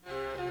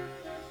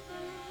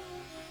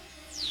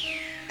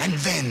And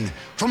then,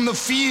 from the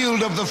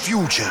field of the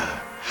future,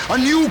 a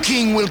new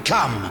king will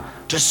come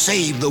to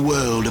save the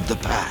world of the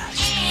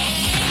past.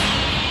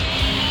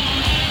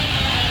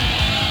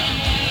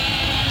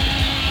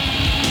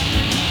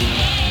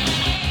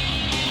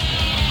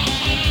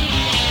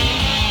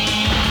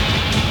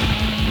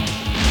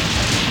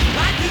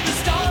 Ride through the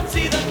storm,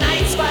 see the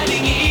knights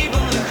fighting evil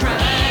and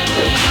crime.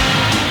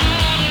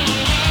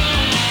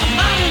 A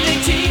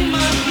modern-day team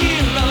of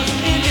heroes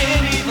in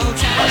medieval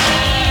times.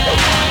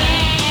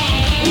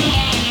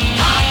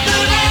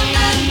 Arthur and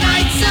the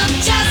Knights of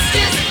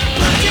Justice,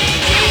 putting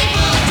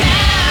evil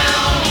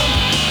down.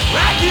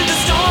 Ride through the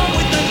storm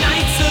with the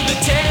Knights of the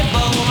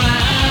Table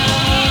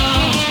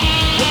Round.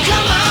 Well,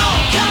 come on,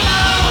 come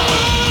on.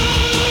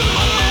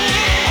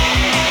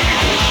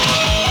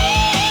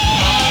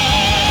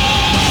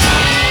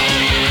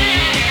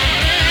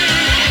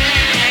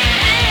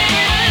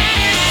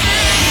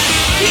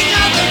 King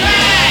of the Rag.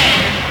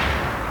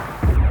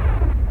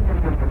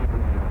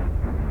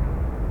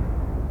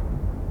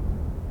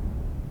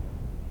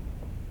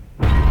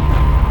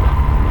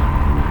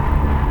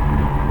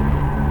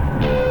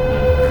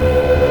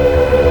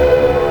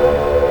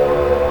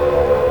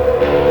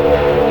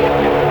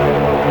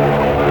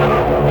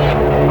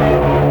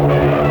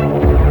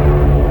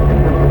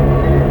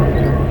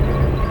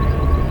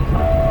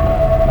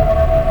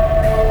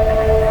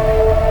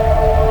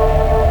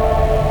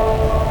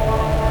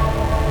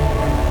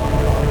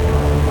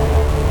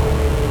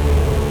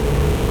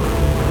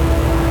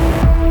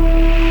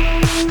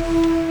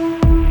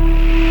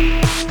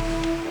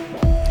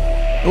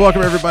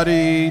 Welcome,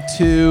 everybody,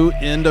 to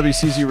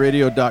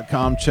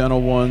NWCZRadio.com,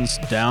 Channel 1's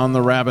Down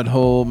the Rabbit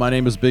Hole. My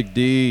name is Big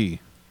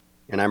D.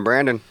 And I'm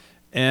Brandon.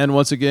 And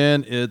once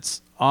again,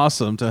 it's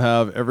awesome to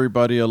have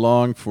everybody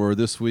along for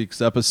this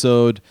week's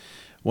episode.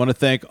 Want to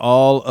thank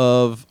all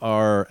of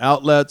our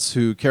outlets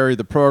who carry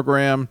the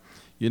program.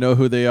 You know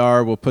who they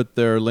are. We'll put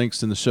their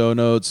links in the show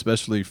notes,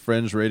 especially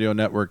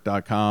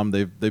FringeRadioNetwork.com.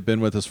 They've been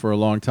with us for a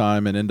long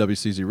time, and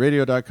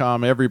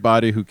NWCZRadio.com.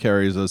 Everybody who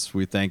carries us,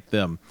 we thank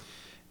them.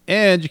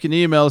 And you can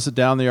email us at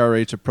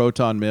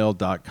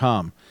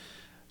downtherh@protonmail.com.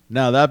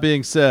 Now, that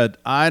being said,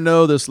 I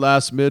know this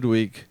last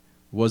midweek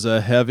was a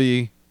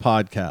heavy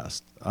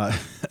podcast.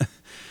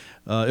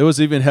 It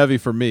was even heavy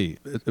for me.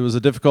 It was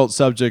a difficult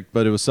subject,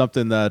 but it was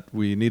something that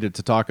we needed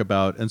to talk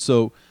about. And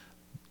so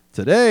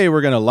today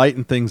we're going to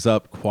lighten things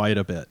up quite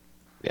a bit.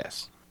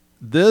 Yes.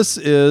 This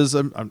is,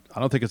 I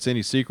don't think it's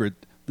any secret,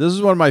 this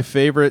is one of my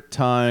favorite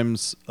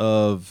times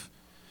of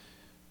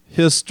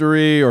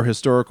history or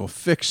historical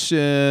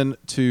fiction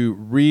to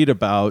read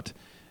about.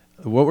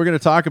 What we're going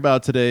to talk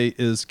about today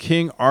is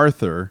King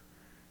Arthur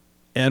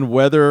and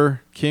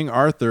whether King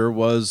Arthur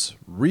was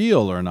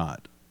real or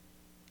not.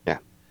 Yeah.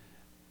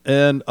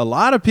 And a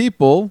lot of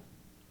people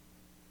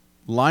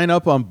line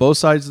up on both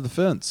sides of the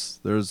fence.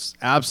 There's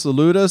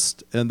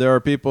absolutist and there are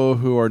people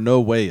who are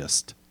no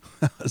wayist.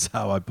 That's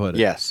how I put it.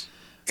 Yes.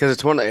 Because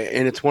it's one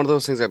of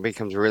those things that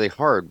becomes really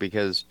hard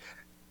because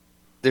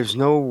there's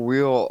no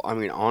real,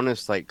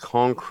 honest,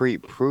 concrete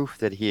proof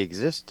that he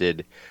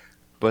existed,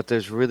 but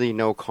there's really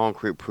no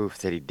concrete proof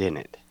that he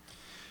didn't.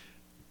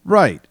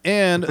 Right.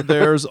 And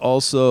there's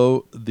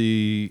also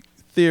the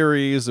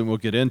theories, and we'll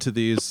get into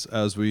these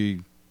as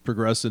we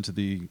progress into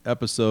the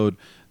episode,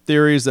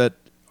 theories that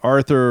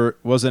Arthur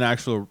wasn't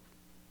actually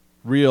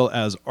real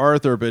as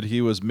Arthur, but he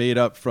was made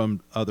up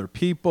from other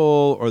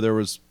people, or there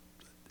was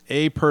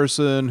a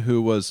person who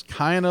was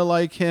kind of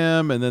like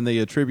him, and then they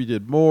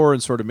attributed more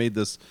and sort of made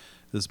this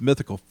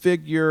mythical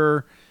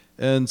figure.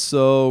 And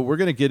so we're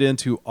going to get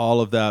into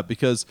all of that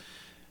because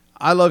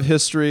I love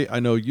history. I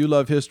know you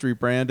love history,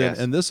 Brandon. Yes.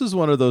 And this is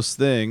one of those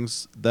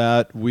things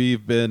that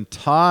we've been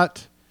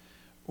taught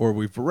or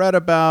we've read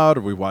about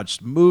or we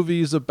watched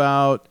movies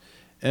about.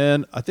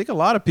 And I think a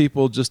lot of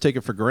people just take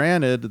it for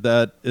granted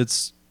that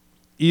it's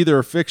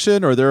either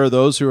fiction or there are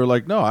those who are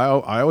like, no,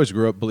 I always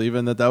grew up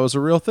believing that was a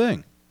real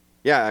thing.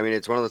 Yeah,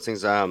 it's one of those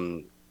things. I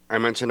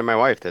mentioned to my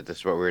wife that this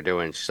is what we were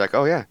doing. She's like,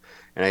 oh, yeah.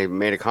 And I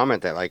made a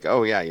comment that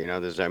oh, yeah,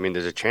 there's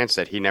a chance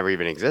that he never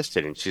even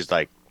existed. And she's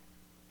like,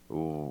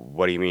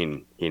 what do you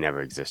mean he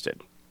never existed?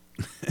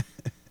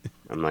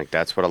 I'm like,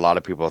 that's what a lot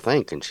of people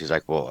think. And she's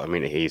like, well,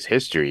 he's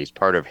history. He's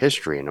part of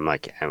history. And I'm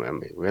like,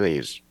 really,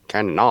 he's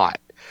kind of not.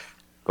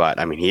 But,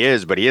 he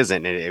is, but he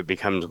isn't. And it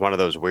becomes one of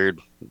those weird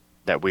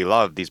that we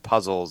love, these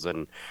puzzles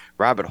and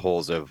rabbit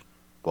holes of,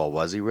 well,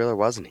 was he real or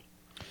wasn't he?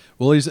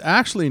 Well, he's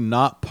actually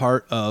not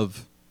part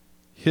of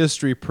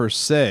history per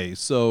se.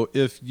 So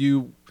if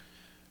you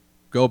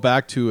go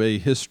back to a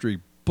history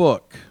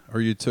book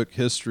or you took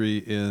history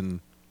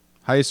in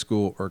high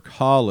school or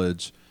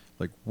college,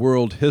 like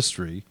world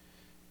history,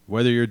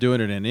 whether you're doing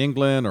it in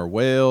England or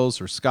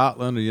Wales or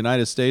Scotland or the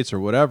United States or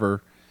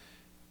whatever,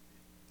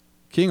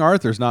 King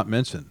Arthur's not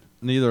mentioned.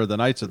 Neither the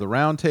Knights of the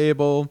Round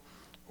Table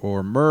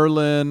or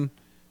Merlin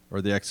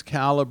or the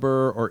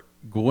Excalibur or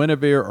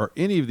Guinevere or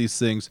any of these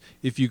things.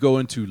 If you go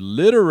into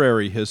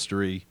literary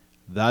history,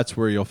 that's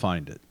where you'll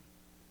find it.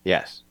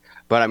 Yes.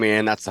 But I mean,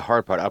 and that's the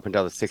hard part. Up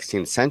until the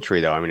 16th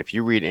century, though, I mean, if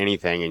you read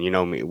anything, and you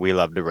know me, we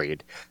love to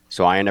read,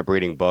 so I end up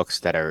reading books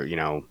that are,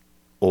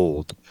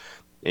 old.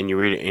 And you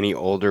read any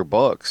older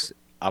books,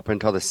 up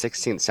until the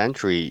 16th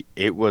century,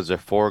 it was a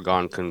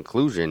foregone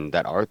conclusion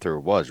that Arthur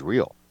was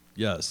real.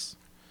 Yes.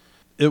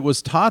 It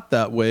was taught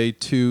that way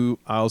to,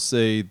 I'll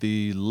say,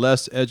 the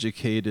less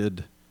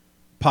educated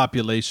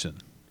population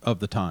of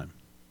the time.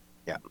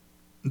 Yeah.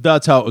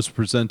 That's how it was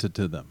presented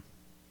to them.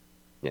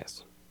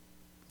 Yes.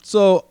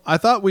 So I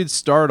thought we'd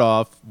start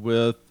off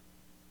with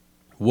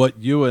what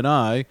you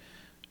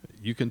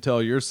can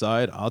tell your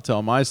side, I'll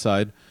tell my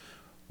side,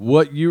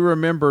 what you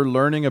remember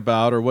learning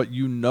about or what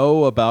you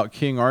know about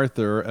King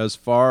Arthur as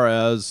far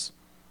as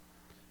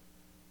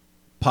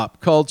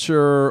pop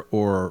culture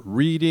or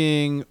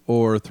reading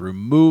or through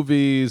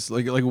movies.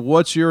 Like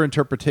what's your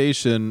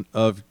interpretation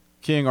of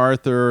King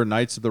Arthur,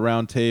 Knights of the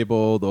Round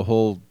Table, the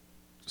whole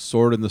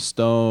Sword in the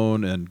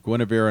Stone and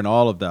Guinevere and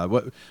all of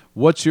that?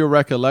 What's your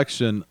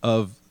recollection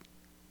of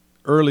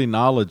early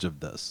knowledge of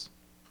this?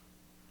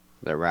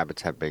 That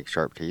rabbits have big,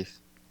 sharp teeth.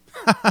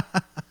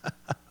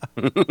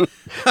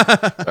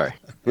 Sorry.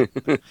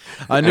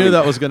 I knew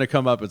that was going to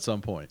come up at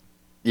some point.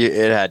 Yeah,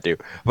 it had to.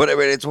 But I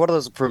mean, it's one of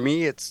those, for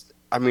me,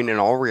 I mean, in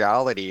all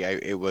reality,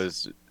 it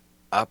was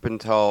up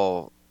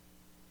until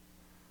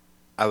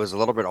I was a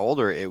little bit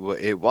older,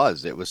 it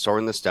was Sword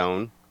in the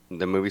Stone,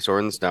 the movie Sword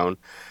in the Stone,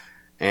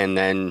 and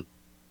then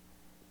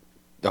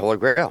the Holy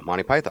Grail,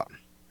 Monty Python.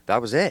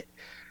 That was it.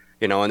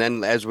 And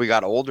then as we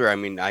got older, I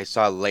mean, I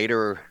saw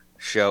later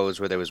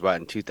shows where there was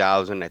what in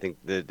 2000, I think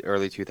the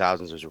early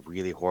 2000s was a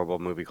really horrible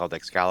movie called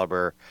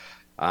Excalibur.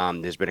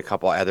 There's been a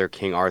couple other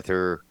King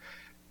Arthur.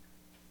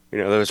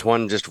 There was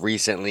one just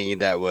recently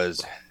that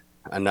was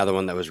another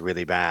one that was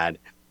really bad.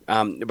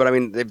 But I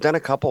mean, they've done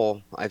a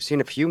couple. I've seen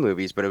a few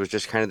movies, but it was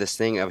just kind of this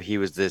thing of he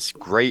was this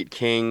great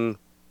king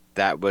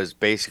that was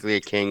basically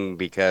a king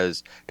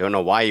because don't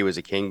know why he was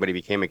a king, but he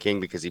became a king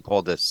because he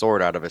pulled a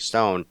sword out of a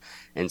stone,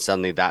 and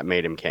suddenly that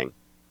made him king.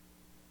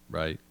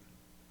 Right.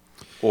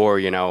 Or,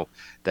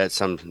 that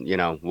some,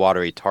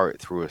 watery tart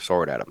threw a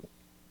sword at him.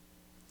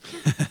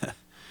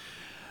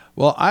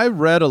 Well, I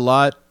read a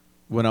lot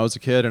when I was a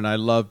kid, and I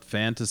loved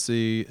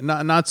fantasy.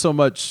 Not so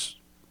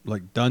much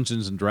like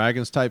Dungeons and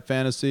Dragons type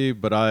fantasy,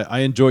 but I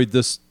enjoyed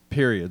this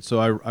period. So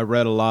I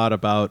read a lot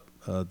about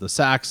the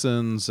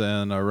Saxons,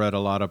 and I read a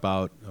lot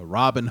about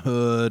Robin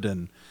Hood,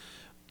 and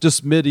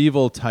just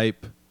medieval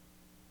type,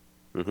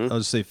 I'll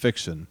just say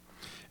fiction.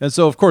 And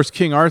so, of course,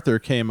 King Arthur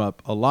came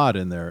up a lot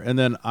in there. And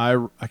then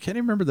I can't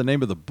even remember the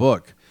name of the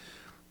book,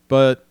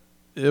 but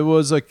it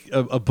was like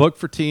a book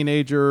for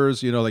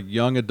teenagers, like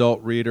young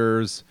adult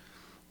readers.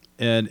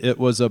 And it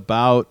was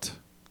about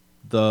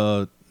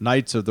the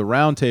Knights of the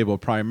Round Table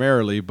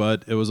primarily,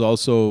 but it was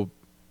also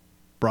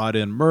brought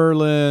in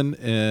Merlin.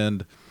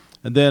 And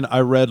then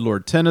I read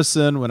Lord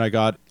Tennyson when I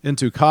got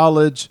into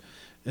college.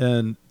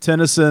 And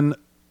Tennyson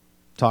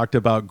talked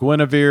about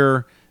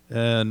Guinevere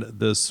and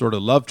this sort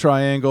of love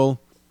triangle.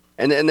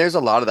 And there's a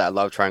lot of that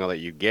love triangle that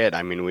you get.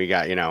 I mean, we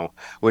got,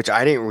 which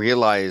I didn't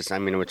realize, I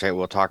mean, which I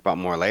will talk about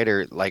more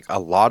later. Like a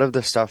lot of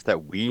the stuff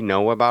that we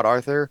know about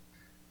Arthur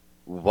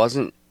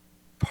wasn't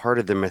part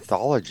of the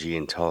mythology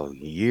until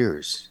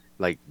years,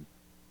 like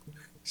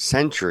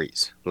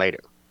centuries later.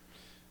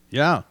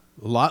 Yeah,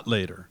 a lot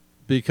later.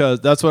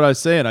 Because that's what I was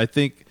saying. I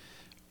think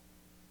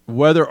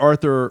whether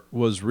Arthur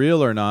was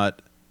real or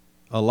not,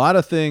 a lot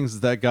of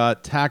things that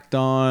got tacked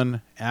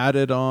on,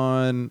 added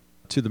on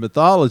to the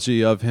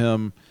mythology of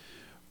him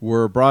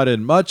were brought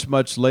in much,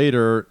 much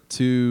later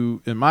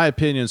to, in my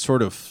opinion,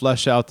 sort of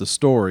flesh out the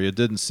story. It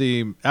didn't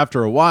seem,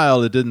 after a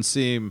while, it didn't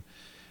seem,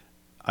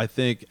 I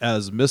think,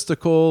 as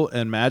mystical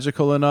and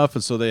magical enough.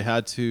 And so they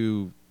had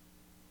to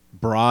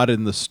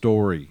broaden the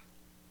story.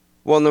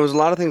 Well, and there was a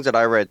lot of things that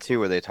I read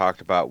too, where they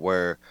talked about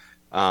where,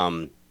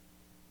 and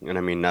I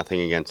mean,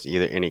 nothing against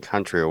either any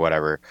country or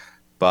whatever,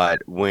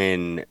 but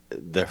when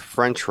the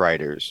French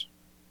writers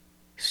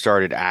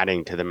started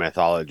adding to the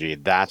mythology,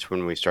 that's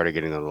when we started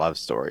getting the love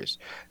stories.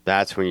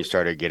 That's when you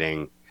started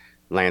getting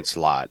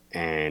Lancelot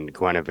and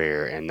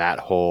Guinevere and that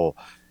whole,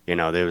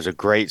 there was a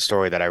great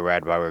story that I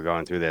read while we were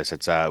going through this.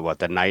 It's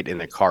The Knight in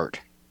the Cart,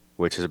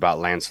 which is about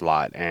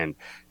Lancelot and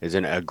is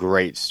a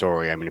great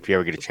story. I mean, if you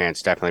ever get a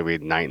chance, definitely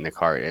read Knight in the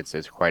Cart.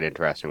 It's quite an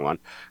interesting one.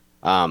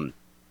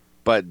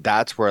 But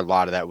that's where a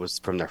lot of that was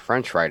from the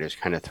French writers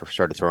kind of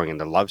started throwing in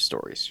the love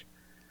stories.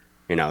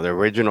 The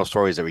original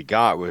stories that we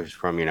got was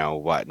from,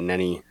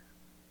 Nenny,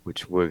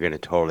 which we're going to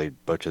totally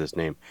butcher this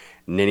name,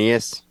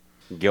 Ninnius,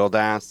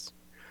 Gildas,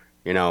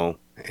 and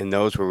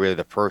those were really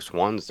the first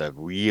ones that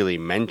really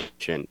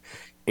mention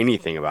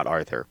anything about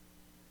Arthur.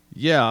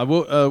 Yeah,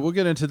 we'll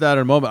get into that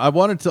in a moment. I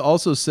wanted to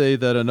also say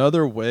that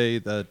another way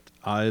that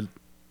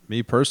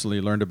me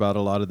personally, learned about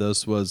a lot of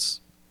this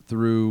was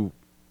through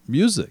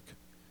music.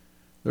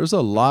 There's a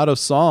lot of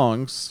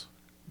songs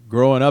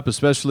growing up,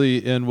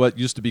 especially in what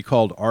used to be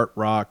called art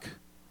rock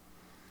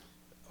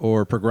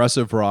or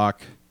progressive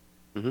rock,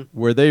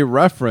 where they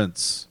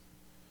reference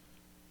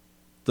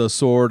the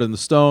sword and the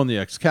stone, the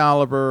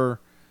Excalibur,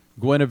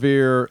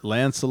 Guinevere,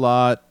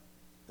 Lancelot,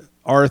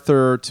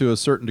 Arthur to a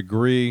certain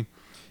degree.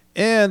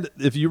 And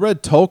if you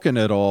read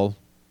Tolkien at all,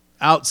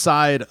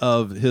 outside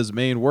of his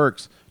main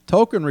works,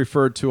 Tolkien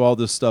referred to all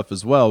this stuff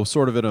as well,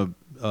 sort of in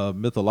a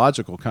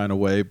mythological kind of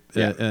way,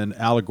 Yeah. an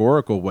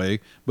allegorical way.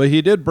 But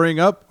he did bring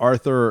up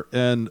Arthur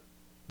and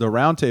the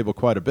Round Table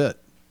quite a bit.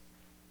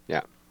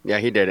 Yeah, yeah,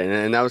 he did,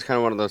 and that was kind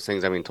of one of those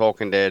things. I mean,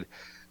 Tolkien did.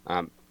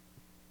 Um,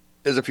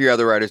 there's a few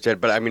other writers did,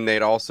 but I mean,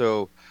 they'd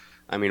also.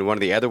 I mean, one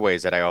of the other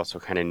ways that I also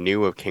kind of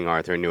knew of King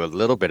Arthur and knew a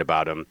little bit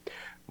about him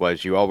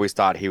was you always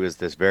thought he was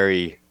this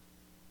very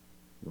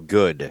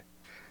good,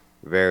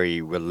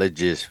 very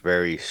religious,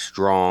 very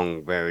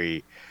strong,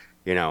 very,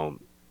 you know,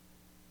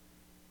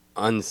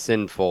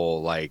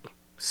 unsinful, like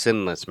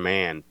sinless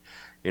man.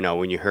 You know,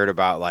 when you heard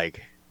about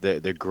like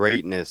the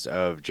greatness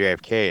of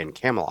JFK and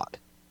Camelot.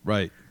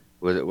 Right.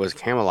 Was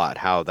Camelot,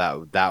 how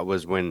that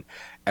was when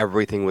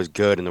everything was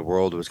good and the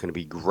world was going to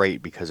be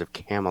great because of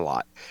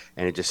Camelot.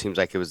 And it just seems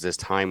like it was this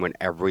time when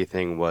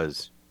everything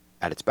was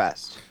at its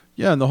best.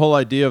 Yeah, and the whole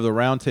idea of the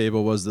Round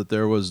Table was that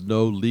there was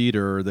no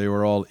leader; they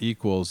were all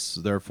equals.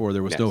 Therefore,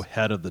 there was no Yes.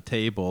 head of the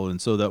table, and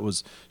so that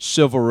was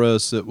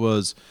chivalrous. It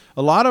was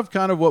a lot of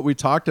kind of what we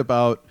talked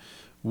about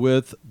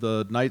with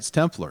the Knights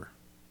Templar.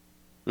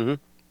 Hmm.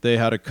 They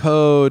had a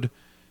code,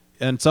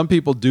 and some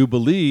people do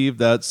believe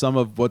that some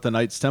of what the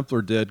Knights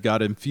Templar did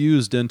got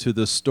infused into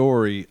the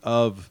story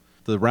of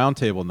the Round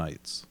Table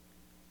Knights.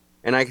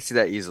 And I can see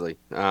that easily.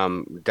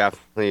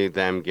 Definitely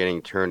them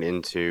getting turned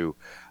into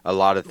a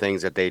lot of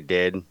things that they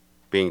did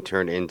being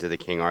turned into the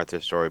King Arthur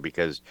story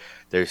because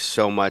there's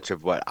so much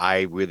of what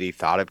I really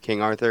thought of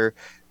King Arthur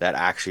that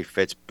actually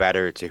fits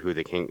better to who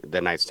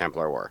the Knights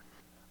Templar were.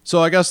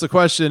 So I guess the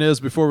question is,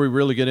 before we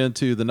really get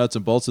into the nuts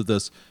and bolts of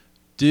this,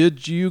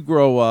 did you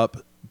grow up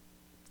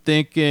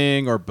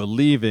thinking or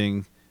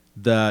believing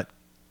that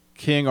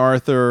King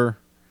Arthur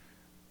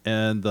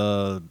and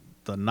the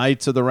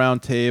Knights of the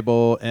Round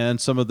Table and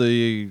some of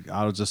the,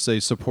 I'll just say,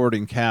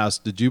 supporting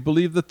cast, did you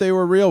believe that they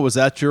were real? Was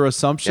that your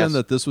assumption Yes.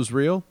 that this was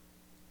real?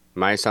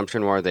 My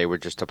assumption were they were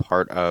just a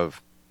part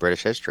of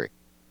British history.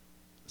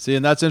 See,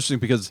 and that's interesting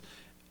because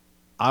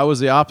I was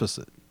the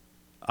opposite.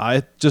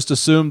 I just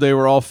assumed they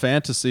were all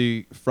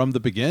fantasy from the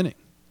beginning.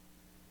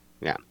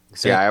 Yeah.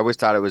 See, Yeah. I always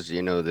thought it was,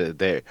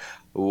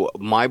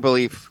 my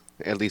belief,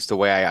 at least the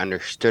way I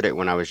understood it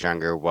when I was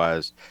younger,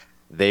 was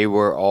they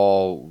were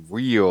all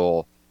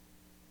real,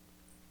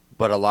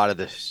 but a lot of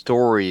the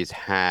stories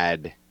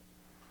had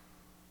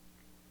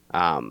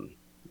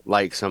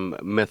like some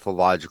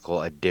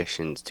mythological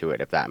additions to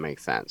it, if that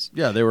makes sense.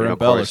 Yeah, they were You know,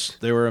 of embellished. course,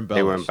 They were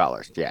they were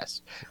embellished. embellished,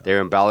 yes. They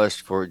were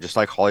embellished for just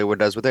like Hollywood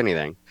does with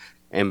anything,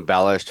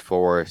 embellished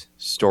for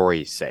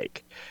story's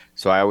sake.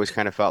 So I always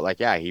kind of felt like,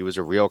 yeah, he was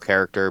a real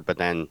character, but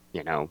then,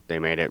 they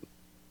made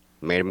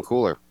him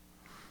cooler.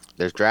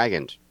 There's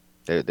dragons.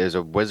 There's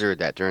a wizard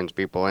that turns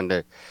people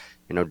into,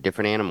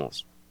 different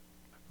animals.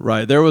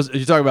 Right.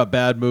 You talk about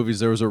bad movies.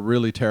 There was a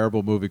really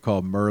terrible movie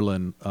called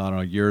Merlin, I don't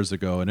know, years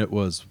ago, and it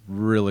was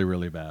really,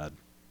 really bad.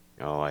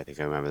 Oh, I think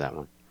I remember that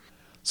one.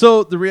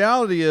 So the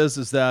reality is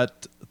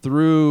that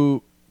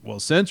through, well,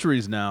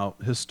 centuries now,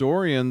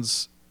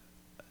 historians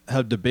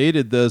have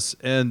debated this,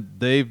 and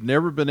they've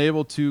never been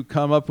able to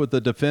come up with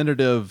a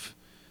definitive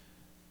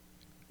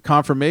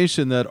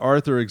confirmation that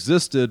Arthur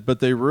existed, but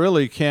they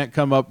really can't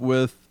come up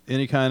with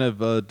any kind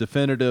of a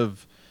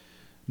definitive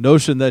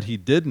notion that he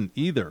didn't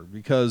either,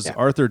 because Yeah.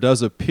 Arthur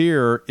does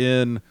appear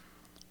in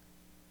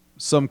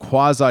some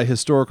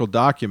quasi-historical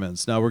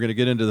documents. Now we're going to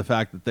get into the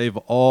fact that they've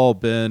all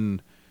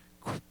been,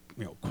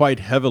 quite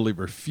heavily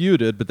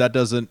refuted, but that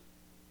doesn't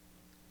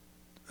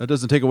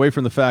take away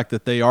from the fact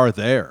that they are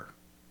there.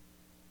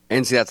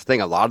 And see, that's the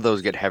thing. A lot of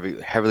those get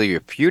heavily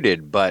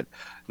refuted, but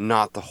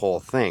not the whole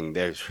thing.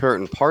 There's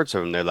certain parts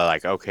of them. They're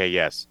like, okay,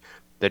 yes,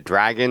 the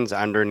dragons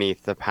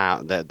underneath the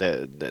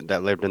that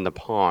lived in the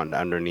pond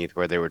underneath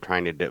where they were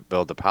trying to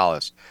build the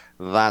palace.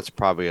 That's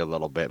probably a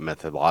little bit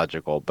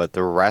mythological, but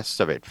the rest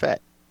of it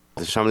fit.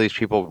 Some of these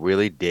people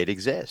really did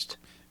exist.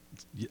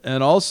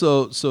 And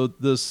also, so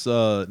this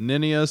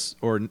Nennius,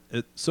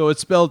 so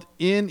it's spelled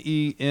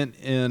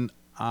Nennius.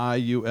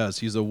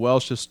 He's a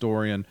Welsh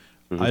historian.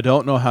 Mhm. I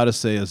don't know how to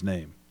say his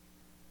name,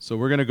 so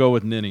we're going to go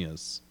with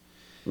Nennius.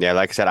 Yeah,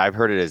 like I said, I've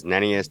heard it as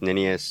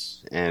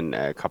Ninius, and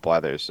a couple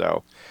others.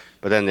 So,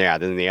 but then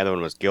then the other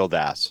one was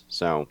Gildas.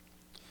 So,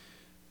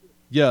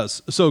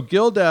 Yes, so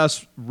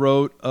Gildas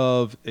wrote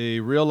of a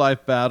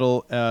real-life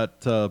battle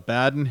at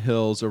Baden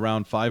Hills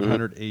around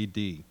 500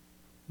 A.D.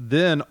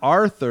 Then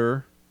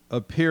Arthur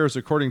appears,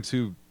 according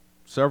to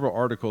several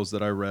articles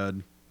that I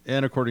read,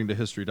 and according to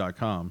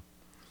History.com,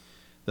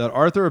 that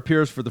Arthur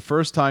appears for the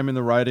first time in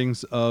the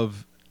writings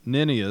of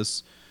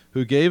Nennius,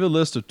 who gave a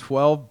list of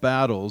 12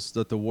 battles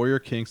that the warrior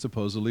king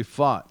supposedly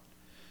fought.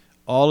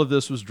 All of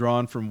this was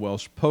drawn from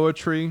Welsh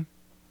poetry.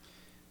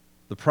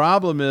 The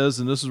problem is,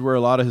 and this is where a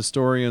lot of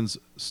historians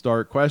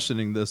start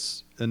questioning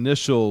this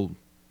initial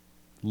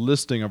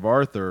listing of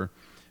Arthur,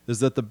 is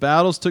that the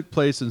battles took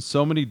place in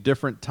so many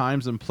different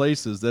times and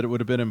places that it would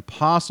have been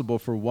impossible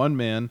for one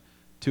man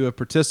to have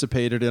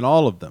participated in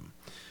all of them.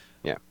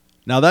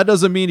 Now, that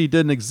doesn't mean he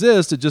didn't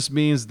exist. It just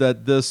means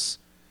that this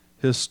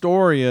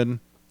historian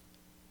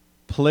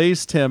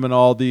placed him in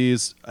all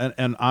these,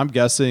 and I'm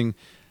guessing,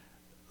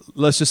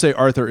 let's just say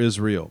Arthur is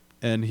real,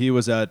 and he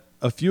was at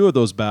a few of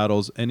those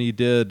battles, and he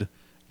did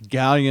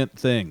gallant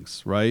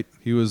things, right?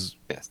 He was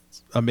Yes.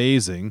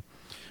 amazing.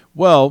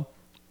 Well,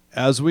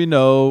 as we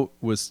know,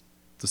 with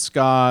the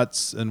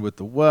Scots and with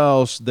the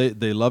Welsh,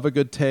 they love a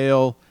good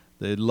tale.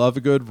 They love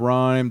a good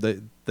rhyme.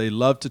 They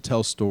love to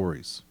tell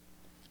stories.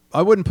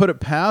 I wouldn't put it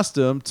past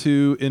them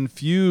to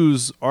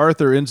infuse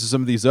Arthur into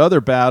some of these other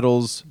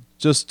battles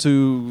just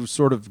to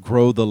sort of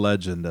grow the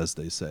legend, as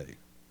they say.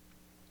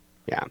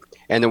 Yeah.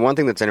 And the one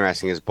thing that's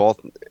interesting is both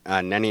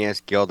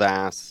Nennius,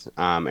 Gildas,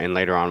 and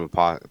later on we'll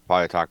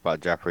probably talk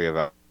about Geoffrey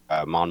of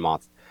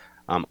Monmouth.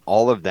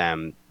 All of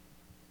them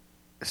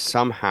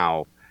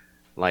somehow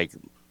like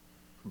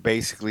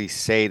basically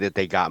say that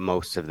they got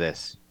most of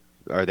this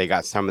or they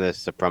got some of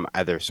this from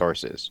other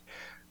sources,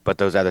 but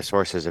those other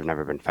sources have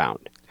never been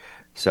found.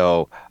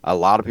 So a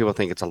lot of people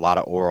think it's a lot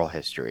of oral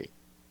history,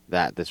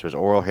 that this was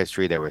oral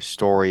history, there were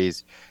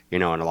stories,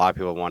 and a lot of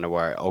people wonder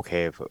where,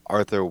 okay, if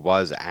Arthur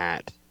was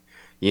at,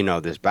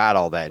 this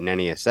battle that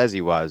Nennius says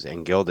he was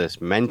and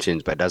Gildas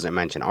mentions but doesn't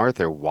mention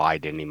Arthur, why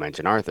didn't he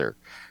mention Arthur?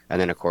 And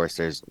then of course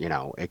there's,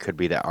 it could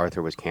be that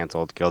Arthur was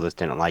canceled, Gildas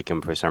didn't like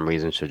him for some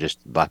reason, so just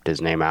left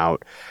his name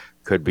out.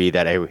 Could be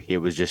that it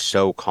was just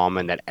so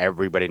common that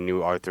everybody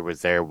knew Arthur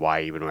was there,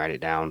 why even write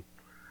it down?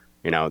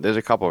 There's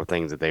a couple of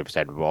things that they've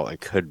said, well,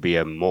 it could be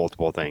a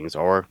multiple things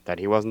or that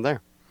he wasn't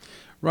there.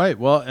 Right.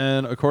 Well,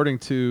 and according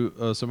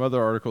to some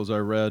other articles I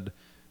read,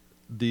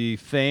 the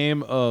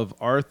fame of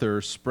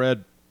Arthur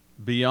spread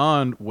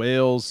beyond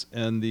Wales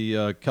and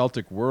the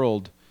Celtic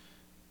world,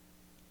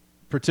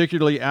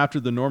 particularly after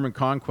the Norman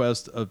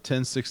conquest of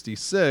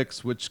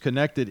 1066, which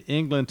connected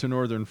England to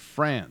northern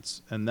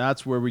France. And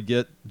that's where we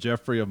get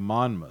Geoffrey of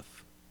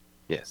Monmouth.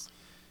 Yes.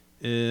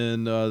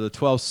 In the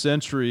 12th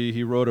century,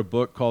 he wrote a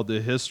book called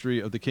The History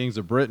of the Kings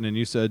of Britain, and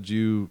you said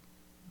you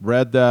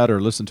read that or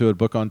listened to a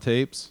book on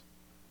tapes?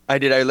 I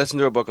did. I listened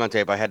to a book on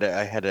tape. I had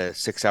a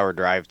 6 hour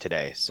drive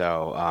today,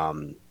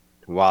 so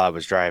while I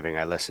was driving,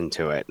 I listened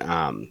to it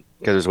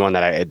because it was one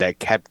that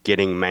kept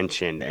getting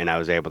mentioned, and I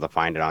was able to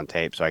find it on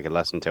tape, so I could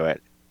listen to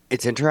it.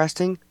 It's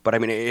interesting, but I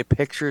mean,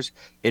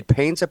 it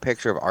paints a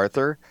picture of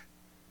Arthur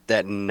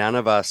that none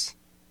of us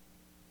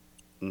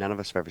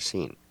have ever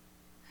seen.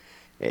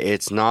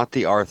 It's not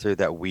the Arthur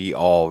that we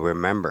all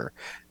remember.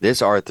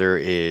 This Arthur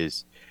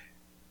is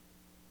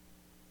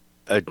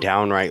a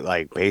downright,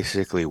 like,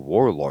 basically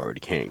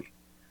warlord king.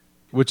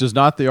 Which is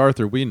not the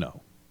Arthur we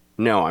know.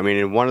 No, I mean,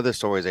 in one of the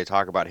stories, they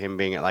talk about him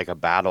being at like a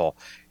battle,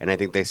 and I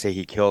think they say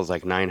he kills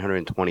like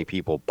 920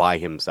 people by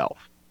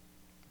himself.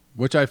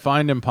 Which I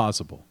find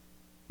impossible.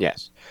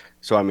 Yes.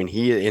 So, I mean,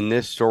 he, in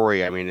this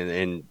story, I mean,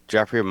 in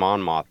Geoffrey of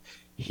Monmouth,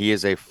 he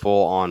is a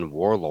full-on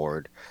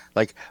warlord.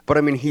 Like, but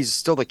I mean, he's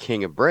still the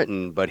king of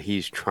Britain, but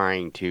he's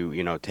trying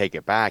to, take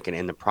it back. And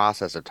in the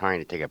process of trying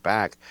to take it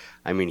back,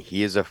 I mean,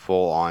 he is a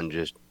full-on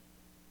just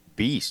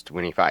beast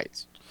when he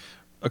fights.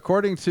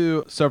 According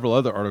to several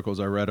other articles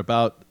I read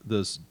about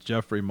this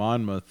Geoffrey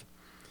Monmouth,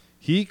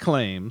 he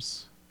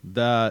claims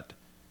that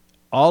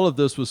all of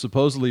this was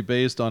supposedly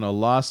based on a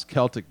lost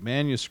Celtic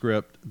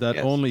manuscript that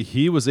Yes. only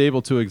he was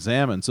able to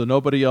examine. So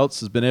nobody else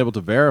has been able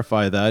to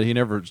verify that. He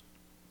never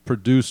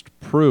produced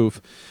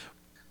proof.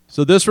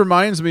 So this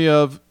reminds me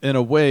of, in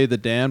a way, the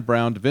Dan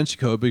Brown Da Vinci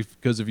Code,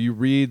 because if you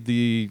read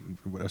the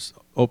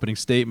opening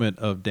statement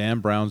of Dan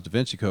Brown's Da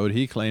Vinci Code,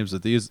 he claims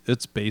that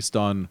it's based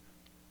on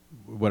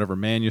whatever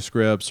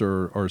manuscripts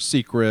or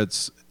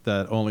secrets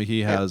that only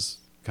he has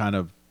kind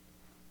of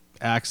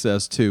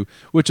access to,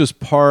 which is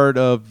part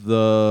of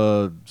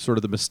the sort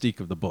of the mystique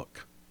of the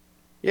book.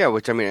 Yeah,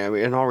 which I mean,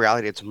 in all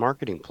reality, it's a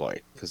marketing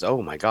ploy because,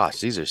 oh my gosh,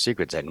 these are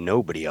secrets that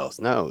nobody else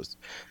knows,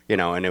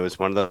 and it was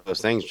one of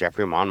those things.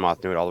 Geoffrey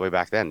Monmouth knew it all the way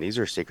back then. These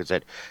are secrets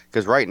that,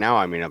 because right now,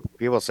 I mean,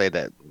 people say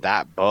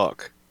that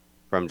book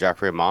from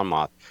Geoffrey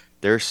Monmouth,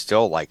 there's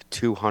still like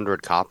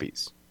 200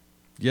 copies,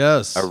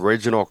 Yes.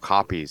 original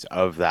copies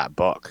of that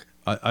book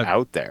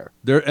out there.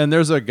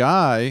 There's a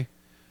guy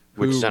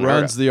Which who is unheard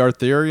runs of. the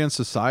Arthurian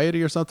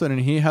Society or something, and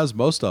he has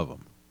most of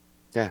them.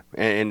 Yeah,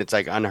 and it's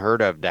like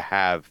unheard of to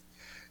have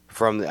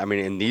I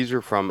mean, and these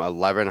are from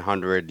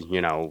 1100,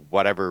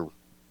 whatever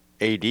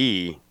AD,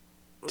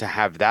 to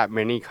have that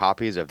many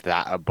copies of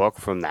a book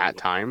from that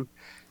time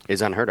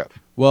is unheard of.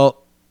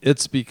 Well,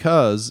 it's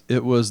because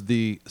it was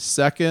the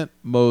second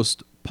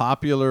most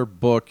popular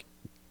book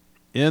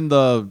in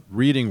the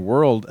reading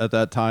world at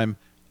that time,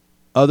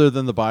 other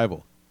than the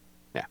Bible.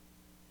 Yeah.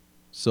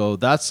 So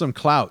that's some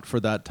clout for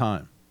that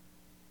time.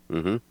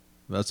 Mm-hmm.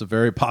 That's a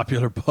very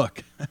popular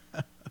book.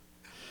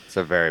 It's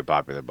a very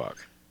popular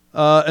book.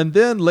 And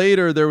then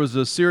later there was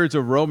a series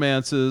of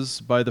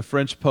romances by the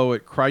French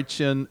poet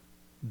Chrétien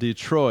de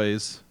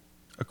Troyes.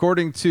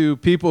 According to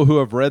people who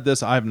have read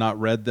this, I have not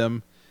read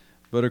them,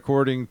 but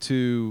according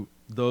to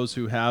those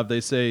who have,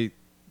 they say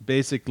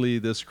basically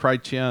this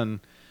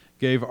Chrétien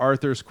gave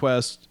Arthur's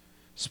quest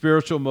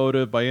spiritual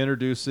motive by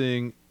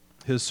introducing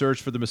his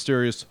search for the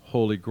mysterious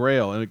Holy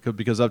Grail. And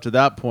because up to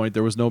that point,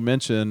 there was no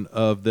mention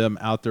of them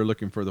out there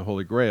looking for the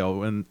Holy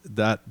Grail. And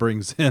that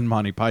brings in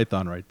Monty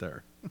Python right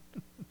there.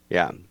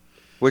 Yeah.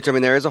 Which, I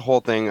mean, there is a whole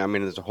thing. I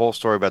mean, there's a whole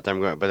story about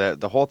them going,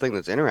 but the whole thing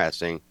that's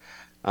interesting,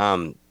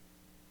 um,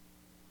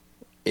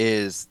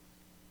 is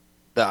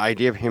the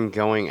idea of him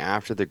going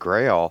after the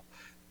Grail.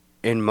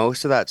 In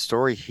most of that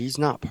story, he's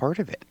not part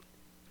of it.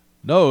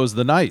 No, it was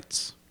the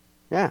Knights.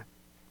 Yeah.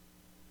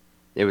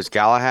 It was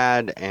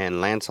Galahad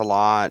and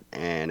Lancelot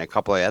and a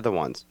couple of other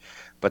ones.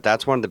 But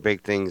that's one of the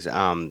big things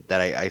that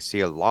I see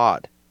a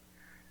lot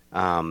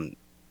um,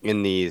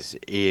 in these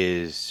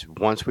is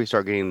once we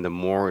start getting the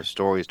more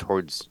stories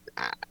towards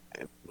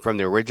from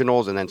the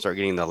originals and then start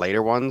getting the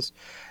later ones,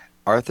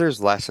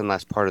 Arthur's less and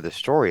less part of the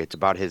story. It's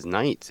about his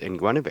knights and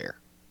Guinevere.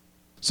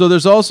 So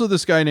there's also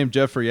this guy named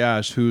Jeffrey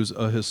Ashe who's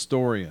a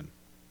historian.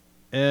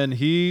 And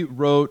he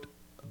wrote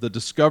The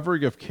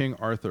Discovery of King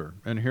Arthur.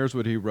 And here's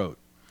what he wrote.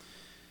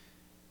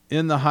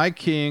 In the High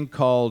King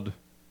called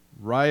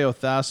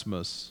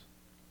Riothasmus,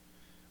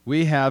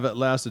 we have at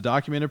last a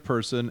documented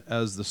person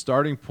as the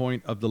starting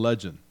point of the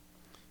legend.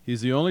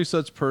 He's the only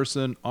such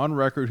person on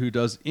record who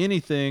does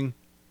anything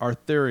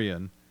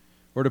Arthurian,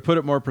 or to put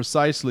it more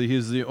precisely, he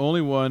is the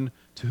only one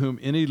to whom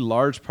any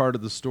large part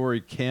of the story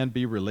can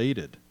be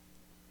related.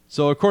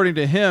 So according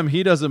to him,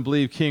 he doesn't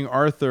believe King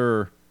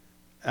Arthur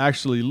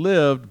actually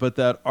lived, but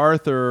that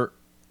Arthur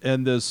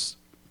and this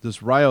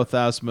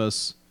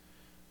Riothasmus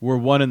were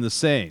one and the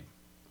same,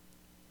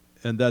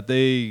 and that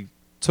they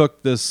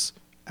took this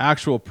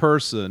actual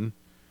person,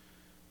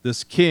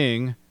 this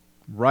king,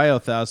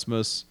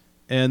 Riothasmus,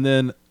 and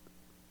then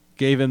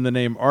gave him the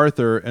name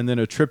Arthur, and then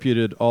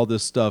attributed all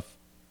this stuff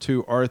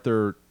to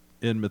Arthur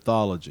in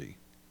mythology.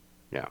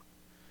 Yeah.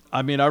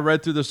 I mean, I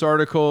read through this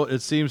article. It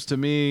seems to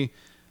me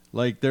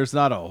like there's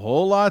not a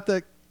whole lot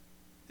that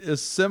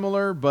is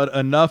similar, but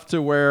enough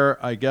to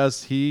where I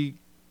guess he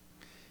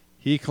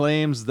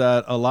claims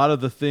that a lot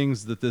of the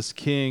things that this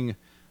king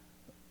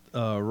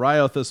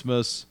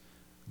Riothasmus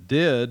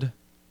did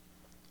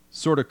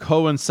sort of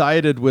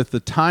coincided with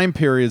the time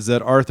periods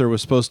that Arthur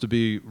was supposed to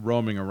be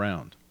roaming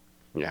around.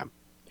 Yeah.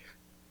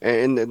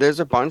 And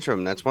there's a bunch of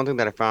them. That's one thing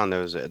that I found.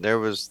 There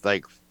was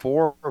like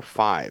 4 or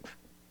 5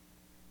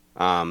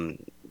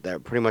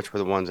 that pretty much were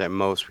the ones that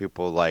most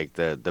people like,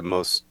 the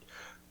most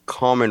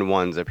common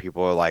ones that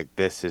people are like,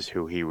 this is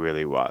who he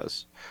really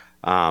was.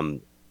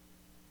 That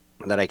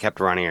I kept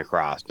running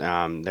across.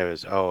 There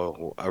was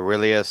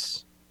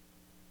Aurelius.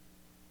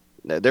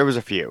 There was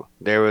a few.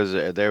 There was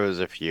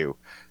a few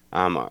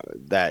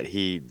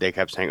that they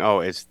kept saying,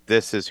 oh,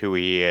 this is who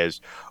he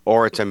is,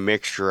 or it's a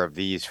mixture of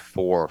these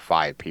 4 or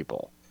 5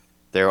 people.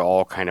 They're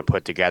all kind of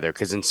put together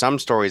because in some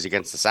stories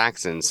against the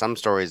Saxons, some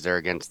stories they're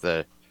against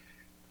uh,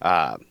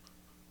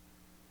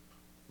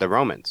 the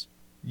Romans.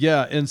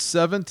 Yeah, in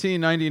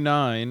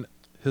 1799,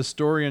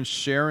 historian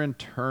Sharon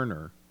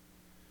Turner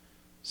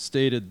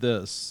stated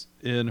this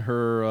in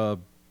her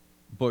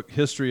book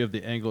History of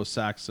the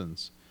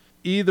Anglo-Saxons.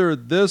 Either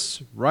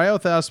this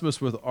Riothasmus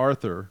with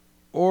Arthur,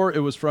 or it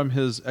was from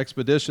his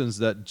expeditions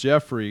that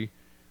Geoffrey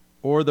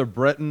or the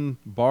Breton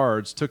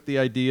bards took the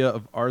idea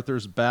of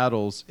Arthur's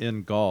battles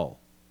in Gaul.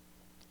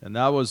 And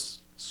that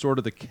was sort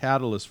of the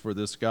catalyst for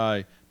this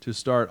guy to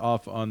start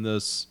off on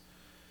this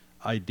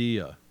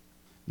idea.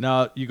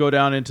 Now, you go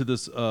down into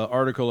this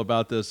article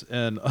about this,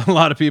 and a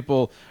lot of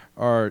people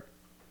are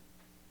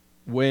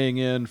weighing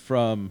in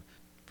from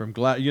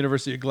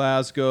University of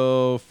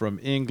Glasgow, from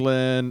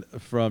England,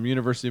 from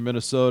University of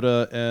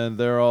Minnesota, and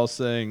they're all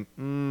saying,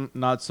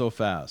 not so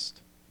fast.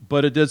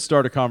 But it did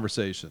start a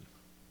conversation.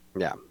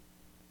 Yeah.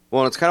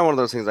 Well, it's kind of one of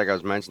those things like I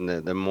was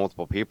mentioning, the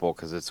multiple people,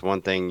 because it's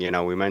one thing,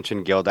 we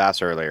mentioned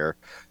Gildas earlier.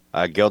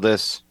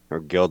 Gildas,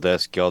 I've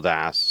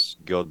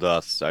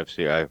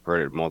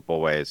heard it multiple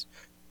ways.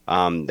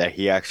 That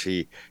he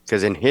actually,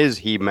 because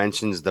he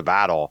mentions the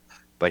battle,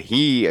 but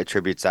he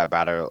attributes that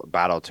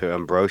battle to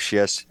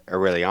Ambrosius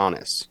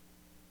Aurelianus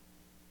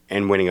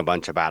and winning a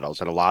bunch of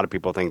battles. And a lot of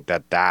people think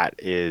that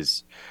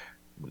is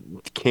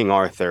King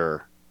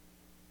Arthur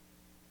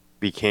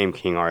became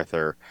King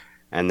Arthur.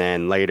 And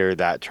then later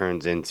that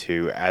turns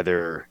into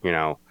other,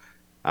 Nennius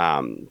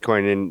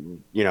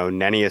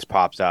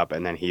pops up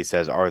and then he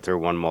says Arthur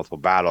won multiple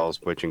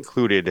battles, which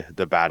included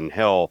the Baden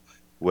Hill,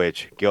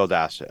 which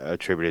Gildas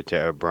attributed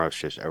to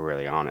Ambrosius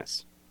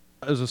Aurelianus.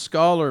 As a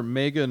scholar,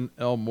 Megan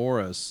L.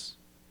 Morris,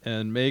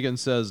 and Megan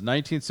says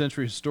 19th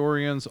century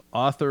historians,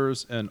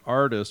 authors, and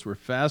artists were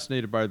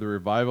fascinated by the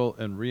revival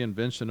and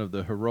reinvention of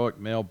the heroic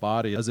male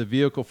body as a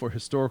vehicle for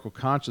historical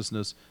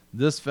consciousness.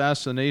 This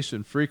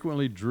fascination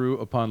frequently drew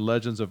upon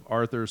legends of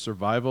Arthur's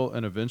survival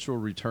and eventual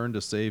return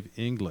to save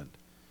England.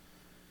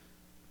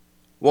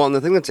 Well, and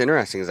the thing that's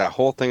interesting is that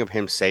whole thing of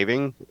him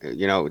saving,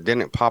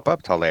 didn't pop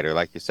up till later,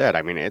 like you said.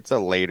 I mean, it's a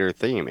later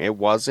theme. It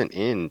wasn't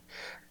in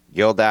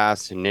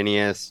Gildas,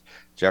 Nennius,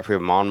 Geoffrey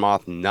of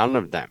Monmouth. None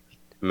of them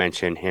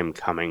mention him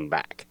coming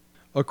back.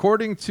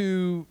 According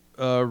to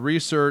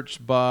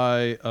research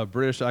by a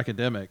British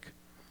academic,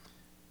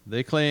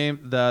 They claim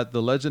that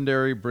the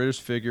legendary British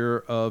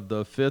figure of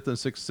the 5th and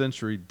 6th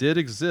century did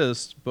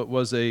exist, but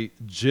was a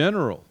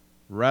general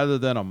rather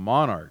than a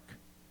monarch,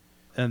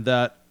 and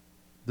that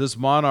this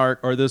monarch,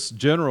 or this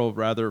general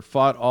rather,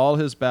 fought all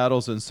his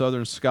battles in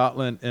southern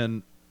Scotland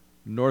and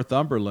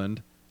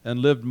Northumberland and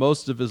lived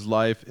most of his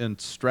life in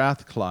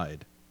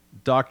Strathclyde.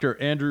 Dr.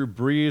 Andrew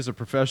Breeze, a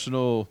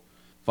professional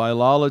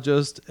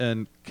philologist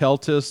and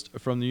Celtist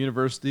from the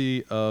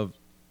University of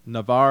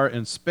Navarre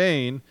in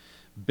Spain,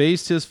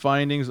 based his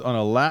findings on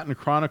a Latin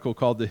chronicle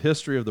called The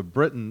History of the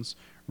Britons,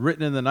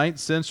 written in the 9th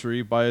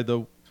century by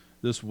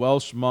this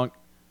Welsh monk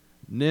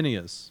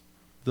Ninnius.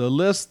 The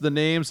list the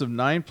names of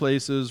 9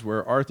 places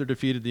where Arthur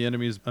defeated the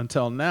enemies.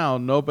 Until now,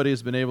 nobody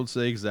has been able to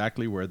say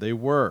exactly where they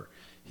were.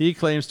 He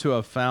claims to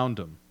have found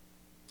them.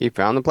 He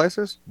found the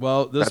places?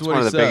 Well, this That's is what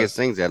one he of the says. biggest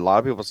things that a lot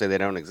of people say they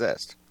don't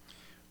exist.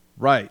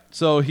 Right.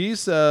 So he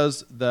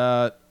says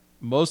that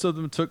most of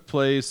them took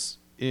place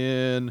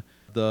in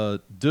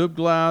the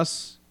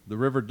Douglas, the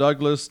River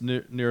Douglas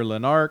near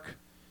Lanark,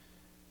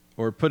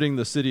 or putting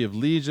the city of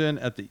Legion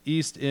at the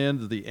east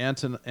end of the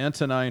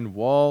Antonine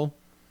Wall,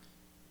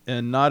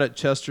 and not at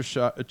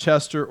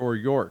Chester or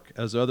York,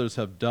 as others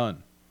have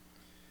done.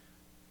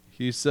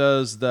 He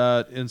says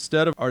that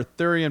instead of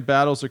Arthurian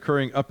battles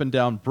occurring up and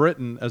down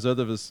Britain, as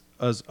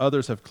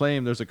others have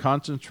claimed, there's a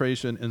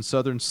concentration in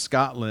southern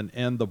Scotland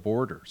and the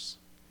borders.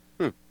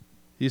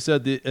 He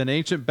said an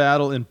ancient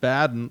battle in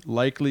Baden,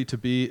 likely to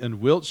be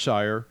in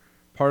Wiltshire,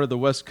 part of the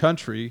West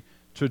Country,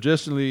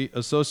 traditionally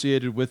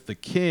associated with the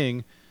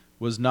king,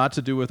 was not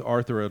to do with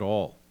Arthur at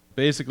all.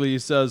 Basically, he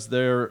says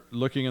they're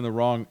looking in the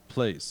wrong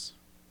place.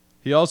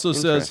 He also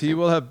says he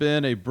will have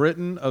been a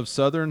Briton of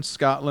southern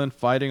Scotland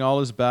fighting all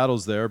his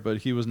battles there,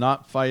 but he was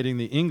not fighting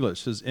the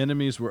English. His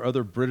enemies were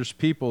other British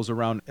peoples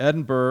around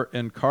Edinburgh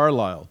and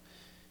Carlisle.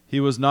 He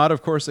was not,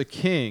 of course, a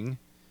king.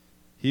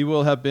 He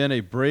will have been a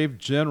brave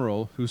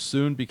general who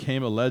soon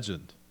became a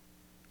legend.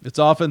 It's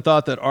often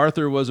thought that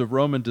Arthur was of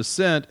Roman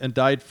descent and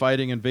died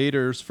fighting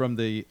invaders from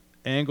the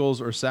Angles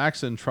or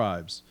Saxon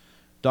tribes.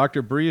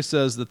 Dr. Bree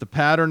says that the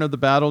pattern of the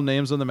battle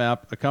names on the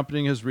map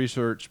accompanying his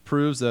research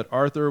proves that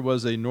Arthur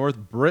was a North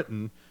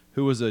Briton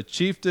who was a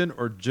chieftain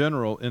or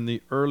general in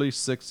the early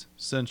 6th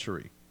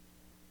century.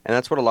 And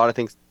that's what a lot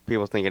of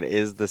people think it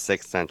is, the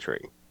 6th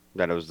century,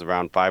 that it was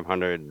around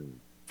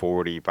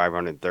 540,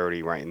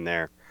 530, right in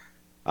there.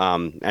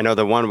 I know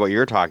the one what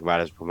you're talking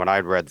about is from what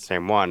I'd read, the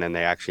same one, and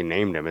they actually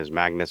named him as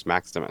Magnus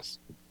Maximus.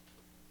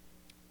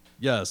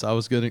 Yes, I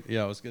was getting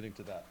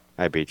to that.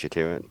 I beat you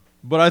to it.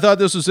 But I thought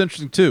this was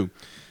interesting too.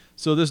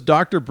 So this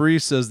Dr. Bree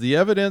says the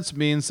evidence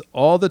means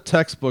all the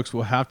textbooks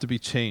will have to be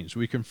changed.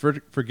 We can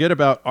forget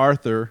about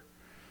Arthur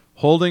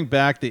holding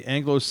back the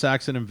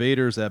Anglo-Saxon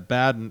invaders at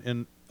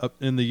Baden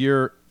in the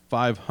year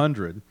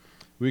 500.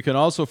 We can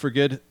also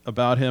forget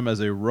about him as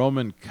a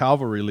Roman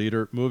cavalry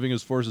leader moving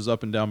his forces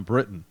up and down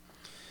Britain.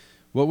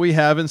 What we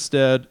have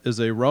instead is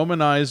a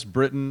Romanized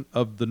Britain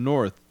of the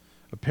North,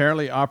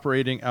 apparently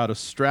operating out of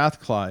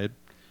Strathclyde,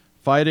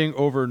 fighting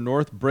over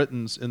North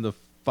Britons in the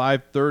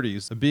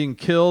 530s, and being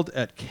killed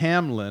at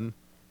Camlin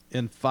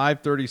in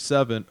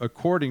 537,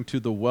 according to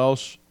the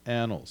Welsh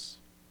annals.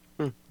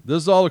 This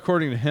is all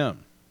according to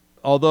him.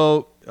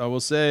 Although I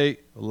will say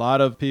a lot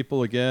of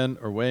people, again,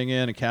 are weighing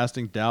in and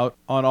casting doubt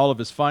on all of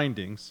his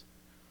findings.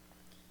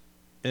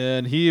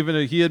 And he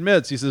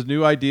admits, he says,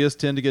 new ideas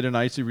tend to get an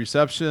icy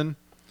reception,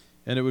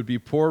 and it would be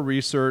poor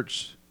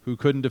research who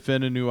couldn't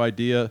defend a new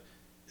idea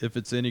if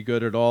it's any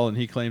good at all, and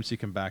he claims he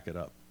can back it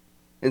up.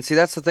 And see,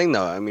 that's the thing,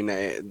 though. I mean,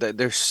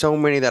 there's so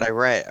many that I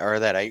read, or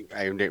that I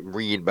didn't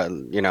read, but,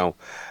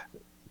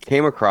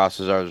 came across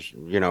as I was,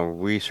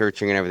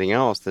 researching and everything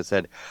else that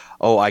said,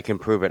 oh, I can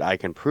prove it, I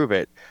can prove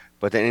it.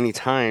 But at any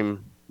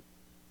time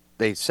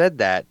they said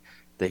that,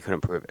 they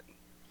couldn't prove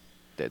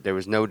it. There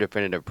was no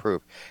definitive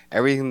proof.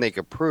 Everything they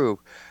could prove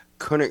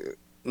couldn't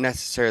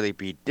necessarily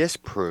be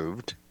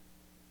disproved,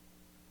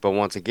 but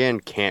once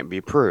again, can't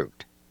be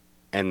proved.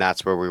 And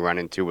that's where we run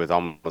into with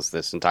almost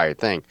this entire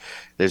thing.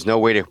 There's no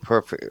way to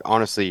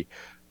honestly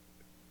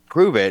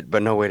prove it,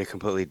 but no way to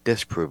completely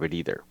disprove it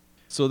either.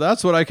 So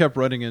that's what I kept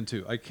running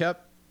into.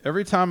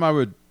 Every time I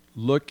would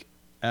look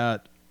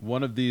at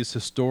one of these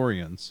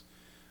historians,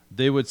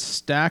 they would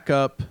stack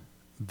up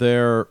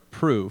their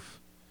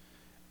proof,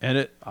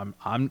 and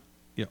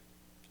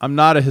I'm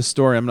not a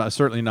historian. I'm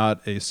certainly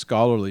not a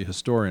scholarly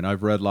historian.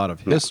 I've read a lot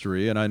of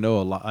history, and I know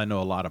a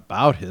lot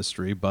about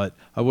history, but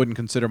I wouldn't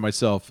consider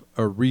myself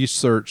a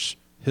research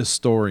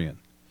historian.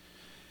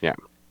 Yeah.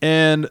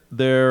 And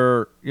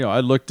I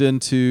looked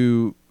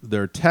into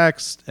their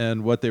text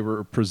and what they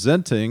were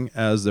presenting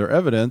as their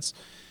evidence,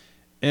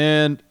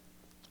 and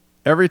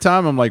every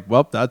time I'm like,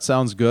 well, that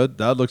sounds good.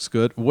 That looks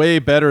good. Way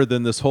better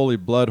than this Holy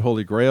Blood,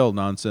 Holy Grail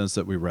nonsense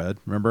that we read.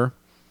 Remember?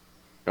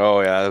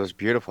 Oh yeah, that was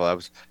beautiful.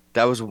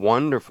 That was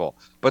wonderful.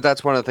 But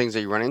that's one of the things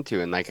that you run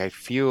into. And I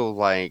feel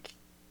like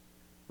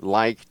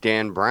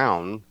Dan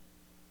Brown,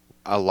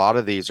 a lot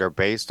of these are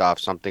based off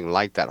something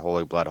like that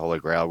Holy Blood, Holy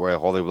Grail, where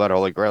Holy Blood,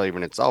 Holy Grail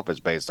even itself is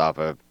based off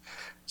of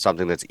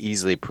something that's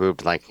easily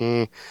proved. Like,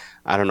 I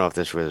don't know if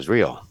this was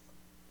real.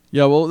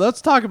 Yeah, well,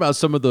 let's talk about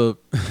some of the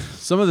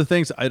some of the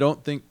things I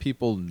don't think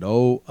people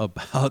know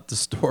about the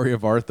story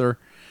of Arthur.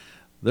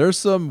 There's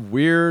some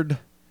weird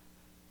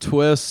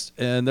twists,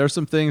 and there's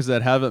some things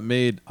that haven't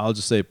made, I'll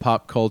just say,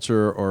 pop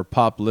culture or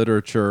pop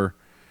literature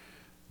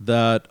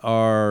that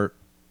are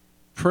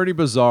pretty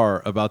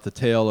bizarre about the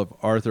tale of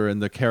Arthur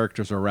and the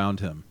characters around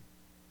him.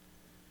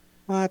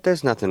 What?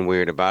 There's nothing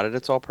weird about it.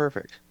 It's all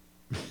perfect.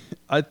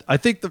 I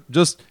think that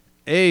just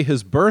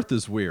his birth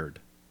is weird.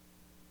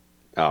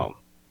 Oh,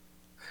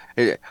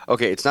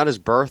 okay. It's not his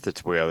birth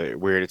that's weird.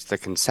 Weird. It's the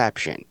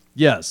conception.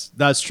 Yes,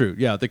 that's true.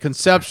 Yeah, the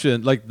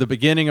conception, like the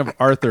beginning of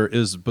Arthur,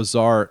 is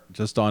bizarre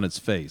just on its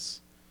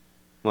face.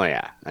 Well,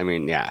 yeah. I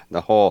mean, yeah.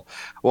 The whole.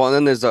 Well,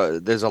 and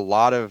then there's a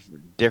lot of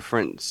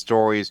different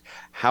stories.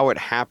 How it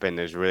happened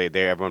is really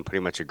there. Everyone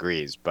pretty much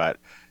agrees, but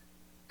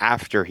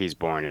after he's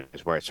born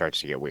is where it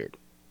starts to get weird.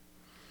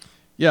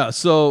 Yeah,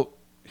 so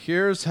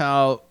here's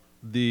how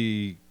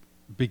the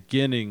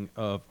beginning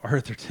of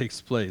Arthur takes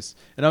place.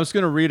 And I was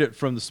going to read it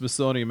from the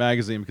Smithsonian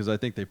Magazine because I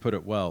think they put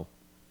it well.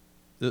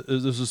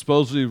 This was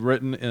supposedly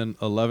written in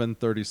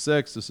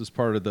 1136. This is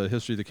part of the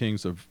History of the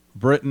Kings of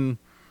Britain.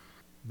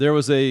 There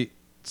was a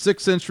 6th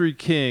century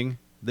king,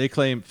 they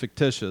claim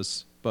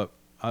fictitious, but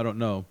I don't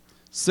know.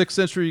 6th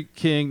century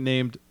king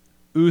named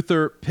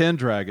Uther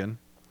Pendragon,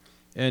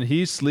 and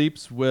he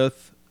sleeps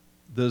with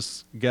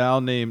this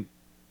gal named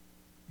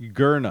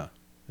Gerna.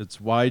 It's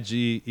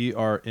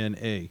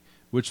Ygerna,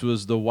 which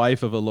was the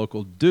wife of a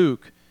local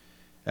duke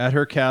at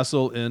her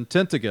castle in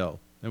Tintagel.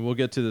 And we'll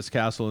get to this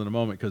castle in a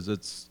moment because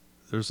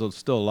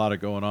still a lot of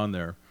going on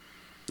there.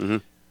 Hmm.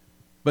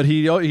 But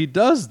he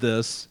does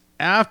this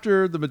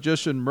after the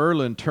magician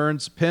Merlin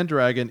turns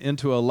Pendragon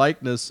into a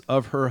likeness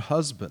of her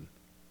husband.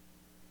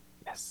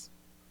 Yes.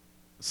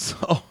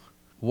 So,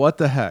 what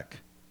the heck?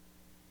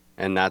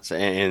 And that's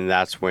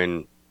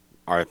when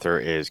Arthur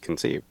is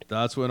conceived.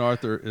 That's when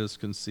Arthur is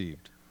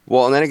conceived.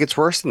 Well, and then it gets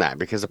worse than that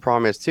because the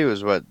problem is too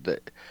is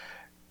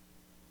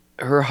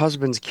her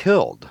husband's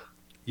killed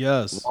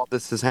Yes. while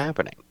this is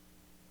happening.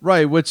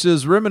 Right, which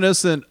is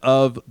reminiscent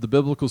of the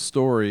biblical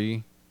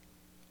story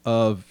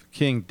of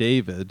King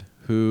David,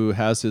 who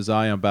has his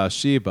eye on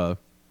Bathsheba.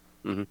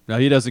 Hmm. Now,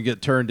 he doesn't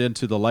get turned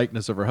into the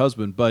likeness of her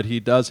husband, but he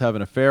does have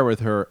an affair with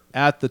her.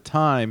 At the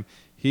time,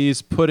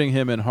 he's putting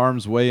him in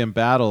harm's way in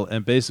battle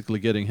and basically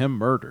getting him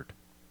murdered.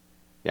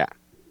 Yeah.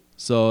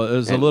 So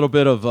there's a And little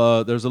bit of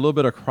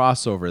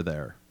crossover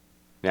there.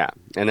 yeah,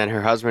 and then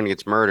her husband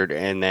gets murdered,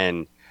 and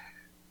then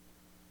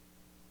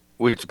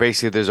which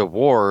basically there's a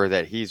war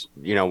that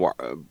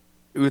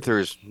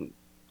Uther's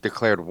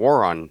declared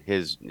war on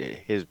his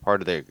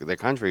part of the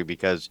country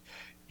because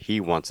he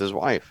wants his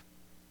wife.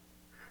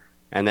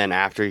 And then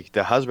after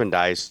the husband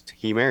dies,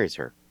 he marries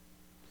her.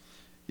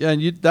 Yeah,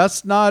 and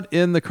that's not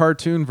in the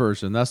cartoon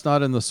version. That's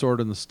not in the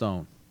Sword and the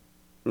Stone.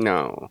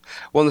 No.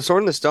 Well, in the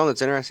Sword in the Stone,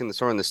 that's interesting. The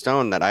Sword in the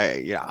Stone that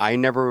I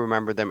never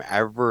remember them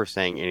ever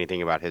saying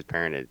anything about his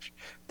parentage.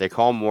 They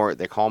call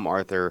him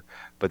Arthur,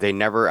 but I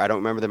don't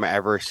remember them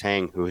ever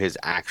saying who his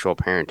actual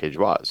parentage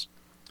was.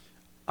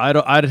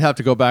 I'd have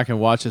to go back and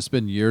watch. It's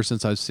been years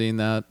since I've seen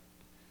that,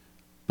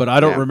 but I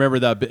don't Yeah. remember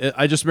that.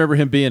 I just remember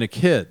him being a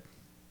kid.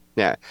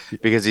 Yeah,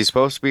 because he's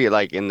supposed to be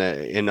like in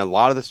a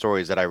lot of the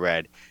stories that I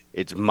read,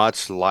 it's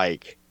much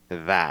like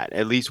that.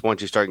 At least once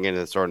you start getting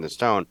to the Sword in the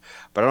Stone.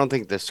 But I don't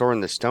think the Sword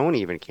in the Stone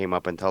even came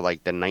up until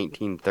like the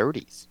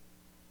 1930s.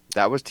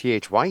 That was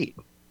T.H. White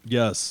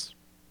Yes.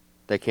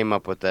 that came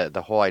up with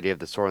the whole idea of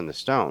the Sword in the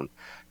Stone.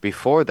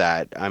 Before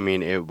that, I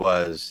mean, it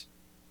was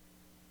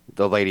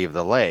the Lady of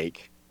the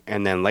Lake,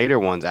 and then later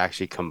ones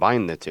actually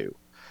combined the two.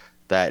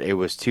 That it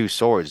was two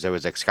swords. There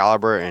was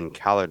Excalibur and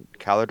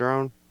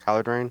Caladrone.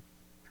 Caladrone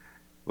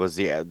was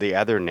the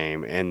other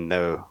name, and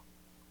the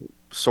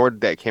sword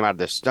that came out of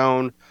the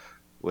stone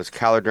was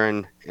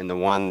Caladrin, and the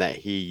one that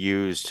he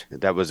used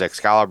that was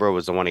Excalibur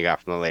was the one he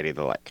got from the Lady of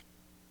the Lake.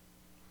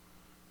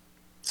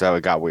 So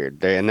it got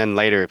weird. And then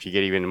later, if you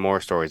get even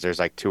more stories, there's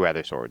like two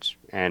other swords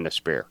and a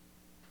spear.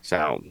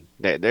 So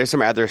there's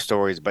some other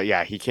stories, but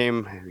yeah,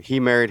 he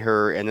married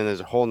her, and then there's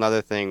a whole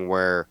nother thing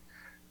where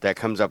that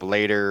comes up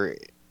later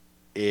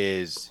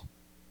is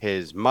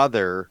his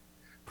mother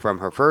from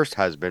her first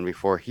husband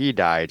before he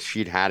died,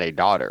 she'd had a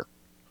daughter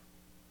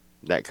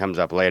that comes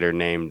up later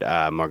named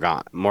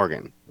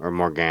Morgan or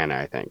Morgana,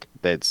 I think.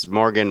 That's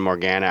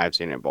Morgana. I've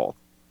seen it both.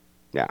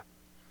 Yeah.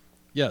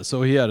 Yeah.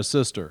 So he had a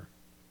sister.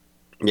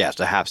 Yes,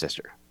 a half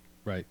sister.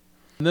 Right.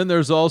 And then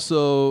there's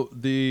also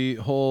the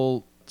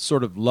whole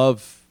sort of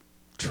love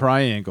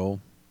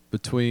triangle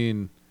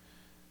between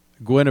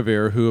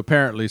Guinevere, who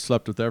apparently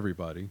slept with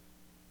everybody.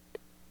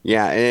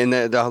 Yeah, and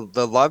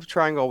the love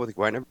triangle with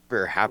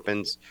Guinevere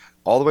happens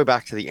all the way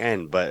back to the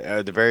end, but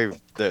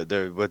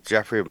the with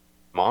Geoffrey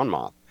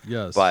Monmouth.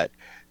 Yes. But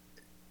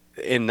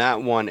in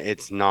that one,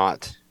 it's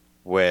not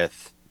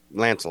with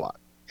Lancelot.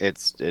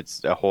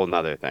 It's a whole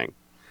nother thing,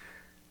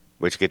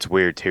 which gets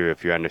weird too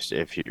if you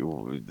understand. If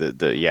you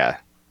the yeah,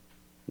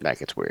 that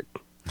gets weird.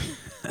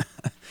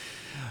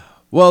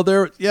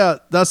 Well, yeah,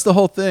 that's the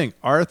whole thing.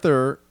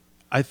 Arthur,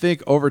 I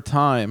think over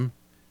time,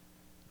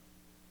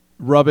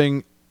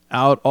 rubbing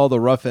out all the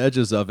rough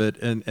edges of it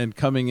and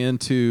coming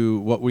into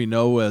what we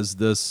know as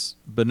this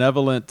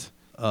benevolent,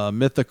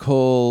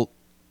 mythical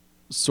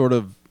sort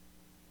of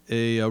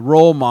a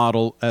role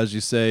model, as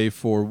you say,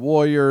 for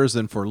warriors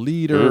and for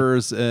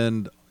leaders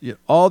and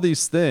all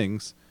these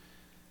things.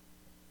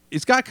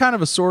 It's got kind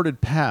of a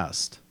sordid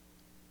past.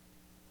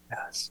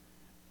 Yes.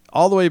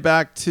 All the way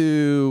back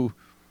to,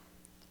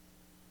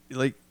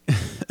 like,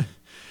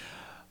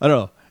 I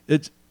don't know.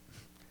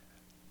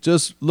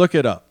 Just look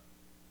it up.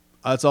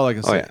 That's all I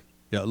can say.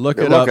 Yeah, look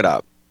it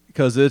up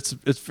because it's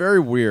very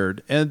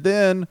weird. And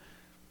then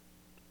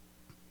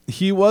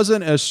he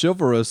wasn't as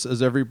chivalrous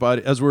as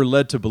we're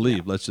led to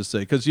believe. Let's just say,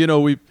 because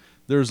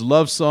there's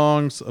love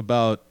songs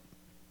about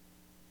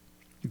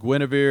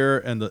Guinevere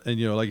and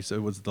like you said,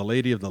 it was the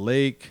Lady of the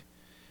Lake,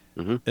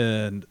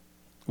 and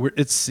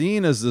it's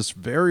seen as this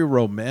very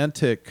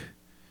romantic,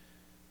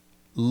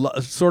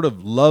 sort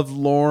of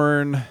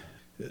lovelorn.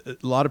 A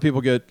lot of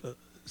people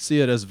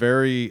see it as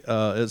very.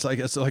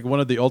 It's like one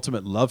of the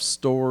ultimate love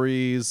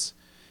stories,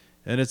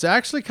 and it's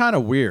actually kind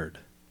of weird.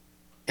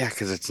 Yeah,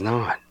 because it's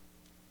not.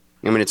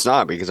 I mean, it's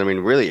not because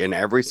really, in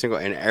every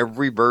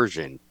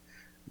version,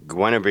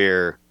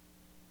 Guinevere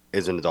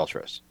is an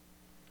adulteress.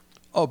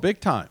 Oh,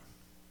 big time.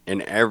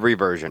 In every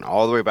version,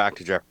 all the way back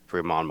to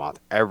Jeffrey Monmouth,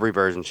 every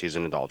version she's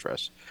an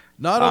adulteress.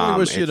 Not only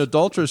was she an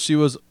adulteress, she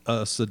was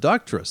a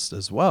seductress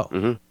as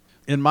well.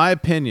 In my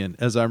opinion,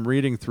 as I'm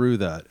reading through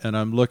that and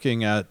I'm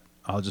looking at,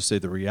 I'll just say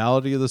the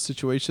reality of the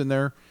situation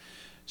there,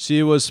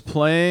 she was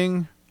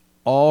playing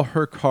all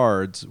her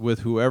cards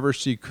with whoever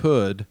she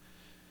could.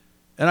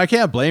 And I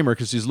can't blame her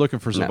because she's looking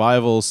for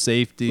survival,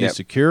 safety,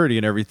 security,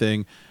 and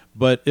everything.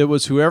 But it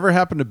was whoever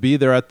happened to be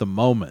there at the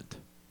moment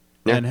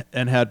and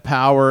had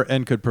power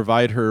and could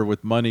provide her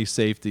with money,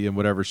 safety, and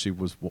whatever she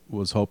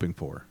was hoping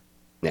for.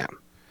 Yeah.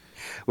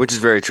 Which is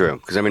very true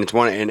because it's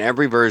one in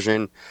every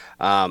version.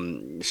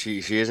 She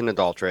is an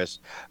adulteress,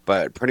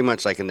 but pretty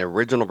much like in the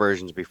original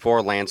versions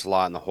before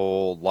Lancelot and the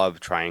whole love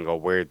triangle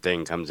weird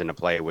thing comes into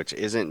play, which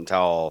isn't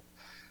until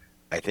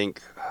I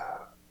think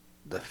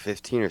the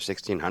 15 or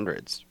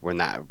 1600s when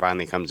that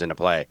finally comes into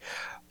play.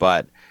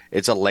 But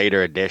it's a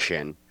later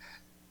edition.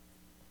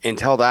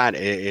 Until that,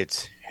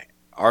 it's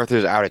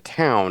Arthur's out of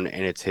town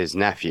and it's his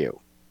nephew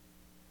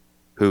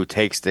who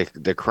takes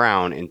the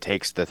crown and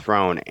takes the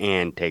throne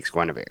and takes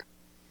Guinevere.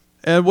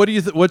 And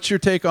what's your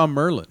take on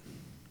Merlin?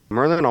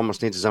 Merlin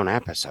almost needs his own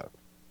episode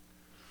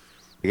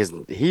because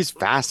he's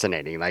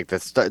fascinating. Like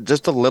just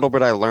a little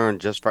bit I learned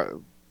just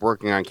from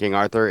working on King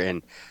Arthur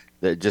and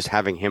just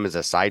having him as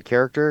a side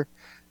character,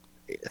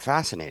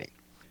 fascinating.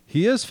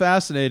 He is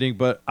fascinating,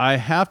 but I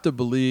have to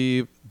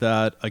believe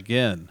that,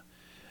 again,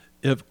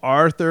 if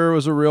Arthur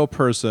was a real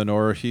person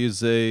or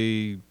he's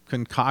a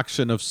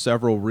concoction of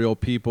several real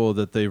people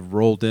that they've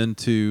rolled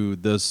into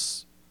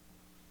this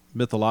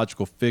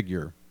mythological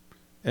figure,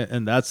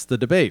 and that's the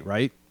debate,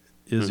 right?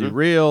 Is he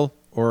real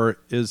or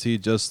is he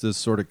just this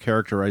sort of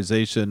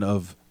characterization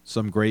of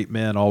some great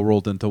man all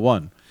rolled into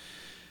one?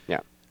 Yeah.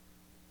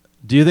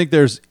 Do you think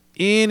there's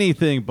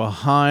anything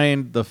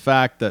behind the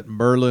fact that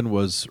Merlin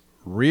was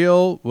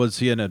real? Was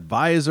he an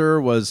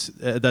advisor? Was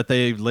that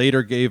they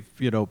later gave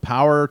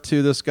power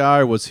to this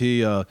guy? Was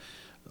he I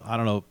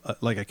don't know,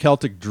 like a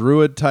Celtic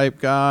druid type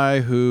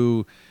guy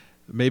who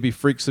maybe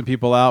freaked some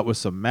people out with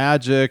some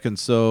magic? And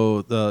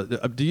so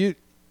do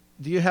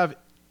you have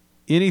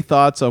any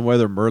thoughts on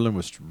whether Merlin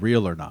was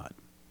real or not?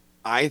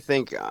 I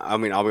think, I'll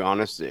be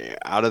honest,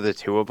 out of the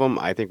two of them,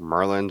 I think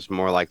Merlin's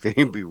more likely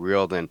to be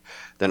real than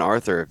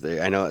Arthur.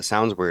 I know that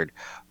sounds weird,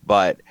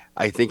 but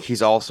I think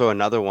he's also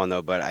another one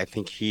though. But I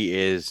think he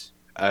is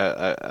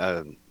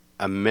a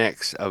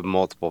mix of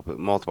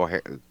multiple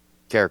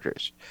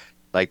characters.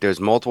 Like there's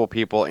multiple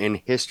people in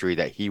history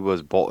that he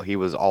was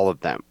all of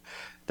them.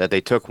 That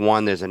they took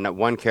one. There's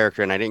one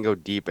character, and I didn't go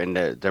deep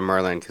into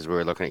Merlin because we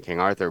were looking at King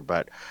Arthur,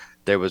 but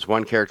there was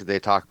one character they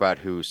talk about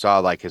who saw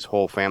like his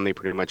whole family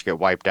pretty much get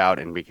wiped out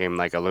and became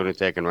like a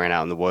lunatic and ran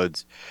out in the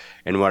woods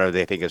and whatever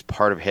they think is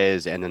part of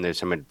his. And then there's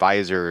some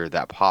advisor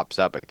that pops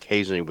up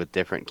occasionally with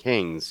different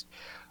kings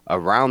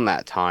around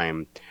that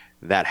time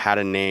that had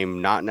a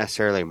name, not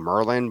necessarily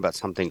Merlin, but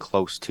something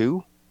close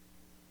to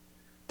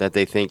that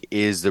they think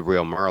is the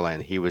real Merlin.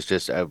 He was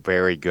just a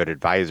very good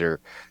advisor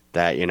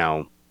that,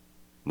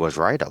 was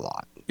right a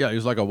lot. Yeah, he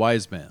was like a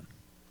wise man.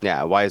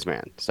 Yeah, a wise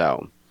man.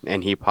 So,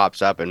 and he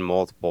pops up in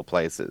multiple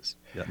places.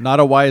 Yeah, not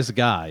a wise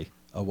guy,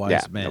 a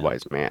wise man. A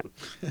wise man.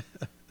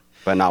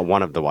 But not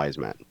one of the wise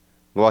men.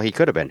 Well, he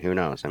could have been. Who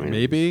knows?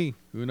 Maybe.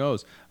 Who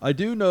knows? I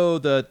do know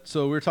that.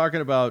 So we're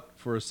talking about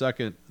for a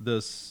second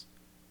this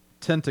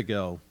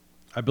Tintagel.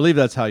 I believe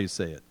that's how you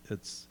say it.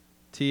 It's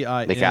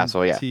Tintagel.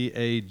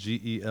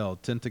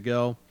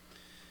 Tintagel.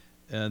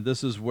 And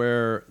this is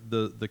where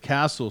the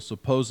castle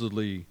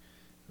supposedly,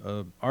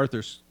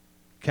 Arthur's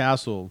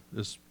castle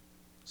is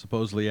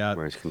supposedly at.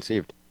 Where it's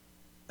conceived.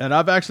 And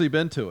I've actually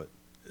been to it.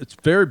 It's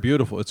very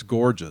beautiful. It's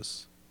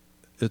gorgeous.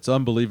 It's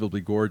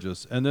unbelievably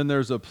gorgeous. And then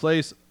there's a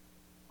place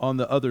on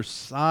the other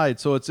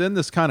side. So it's in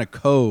this kind of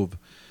cove,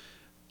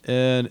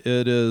 and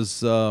it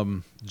is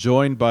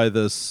joined by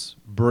this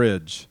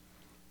bridge,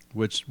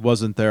 which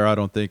wasn't there, I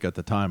don't think, at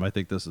the time. I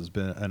think this has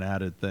been an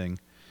added thing.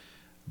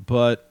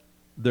 But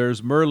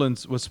there's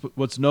Merlin's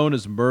what's known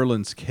as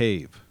Merlin's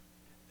Cave,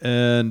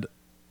 and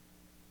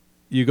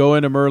you go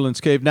into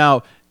Merlin's Cave.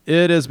 Now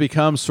it has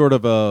become sort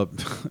of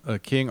a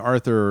King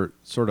Arthur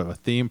sort of a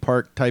theme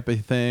park type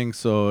of thing.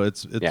 So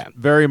it's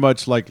very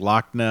much like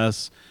Loch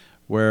Ness,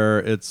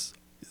 where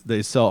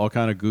they sell all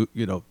kind of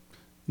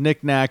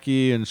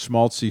knick-knacky and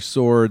schmaltzy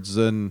swords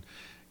and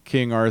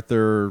King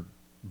Arthur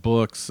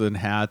books and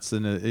hats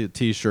and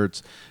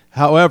T-shirts.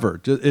 However,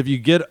 if you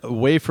get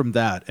away from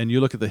that and you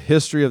look at the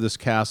history of this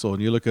castle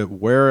and you look at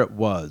where it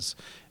was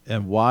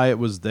and why it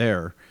was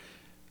there,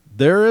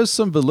 there is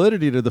some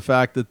validity to the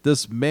fact that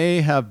this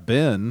may have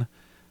been,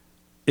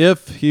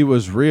 if he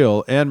was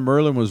real and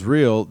Merlin was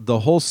real,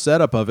 the whole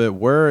setup of it,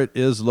 where it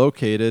is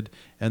located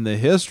and the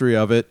history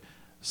of it,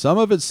 some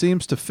of it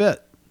seems to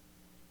fit.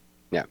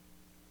 Yeah.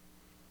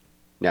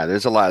 Yeah,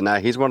 there's a lot. Now,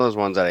 he's one of those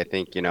ones that I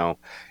think,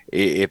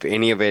 if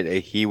any of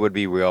it, he would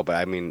be real. But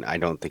I mean, I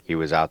don't think he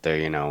was out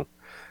there,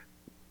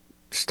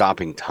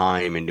 stopping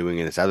time and doing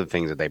this other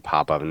things that they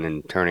pop up and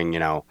then turning,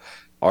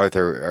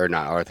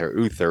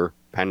 Uther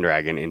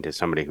Pendragon into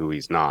somebody who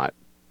he's not,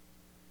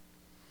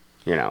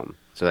 so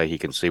that he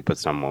can sleep with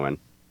some woman.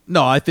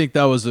 No, I think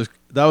that was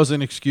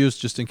an excuse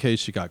just in case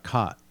she got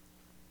caught.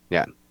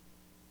 Yeah.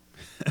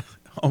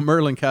 Oh,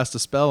 Merlin cast a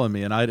spell on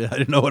me, and I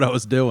didn't know what I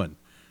was doing.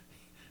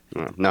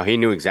 No, he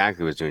knew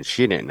exactly what he was doing.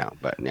 She didn't know,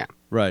 but yeah.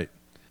 Right.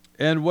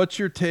 And what's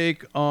your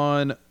take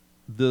on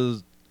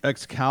the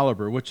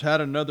Excalibur, which had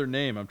another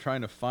name? I'm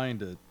trying to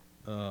find it.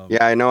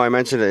 Yeah, I know. I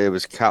mentioned it. It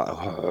was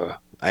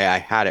I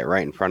had it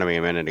right in front of me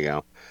a minute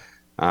ago.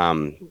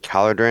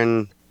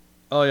 Caladrin.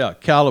 Oh yeah,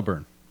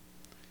 Caliburn.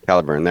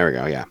 Caliburn. There we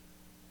go. Yeah.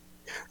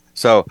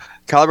 So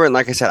Caliburn,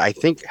 like I said, I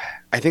think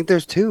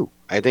there's two.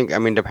 I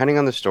mean, depending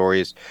on the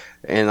stories,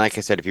 and like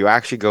I said, if you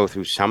actually go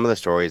through some of the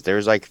stories,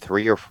 there's like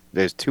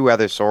there's two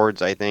other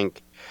swords, I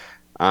think,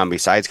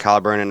 besides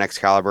Caliburn and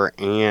Excalibur,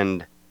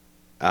 and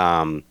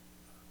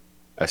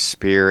a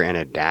spear and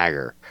a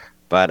dagger.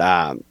 But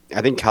I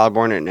think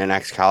Caliburn and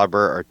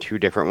Excalibur are two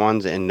different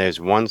ones, and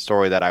there's one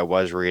story that I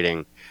was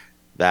reading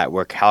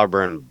where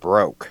Caliburn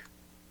broke,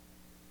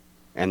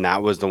 and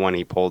that was the one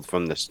he pulled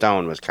from the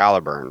stone was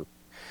Caliburn.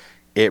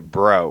 It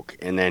broke,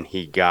 and then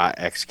he got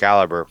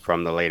Excalibur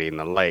from the Lady in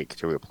the Lake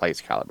to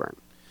replace Caliburn.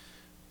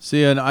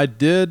 See, and I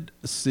did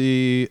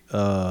see,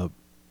 I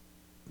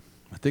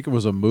think it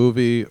was a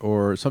movie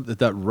or something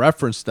that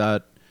referenced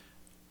that.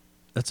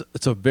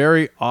 It's a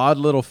very odd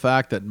little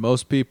fact that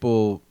most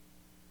people,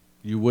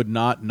 you would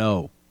not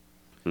know.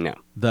 No.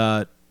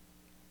 That,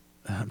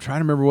 I'm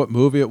trying to remember what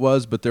movie it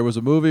was, but there was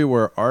a movie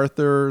where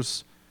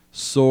Arthur's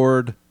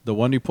sword, the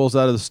one he pulls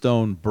out of the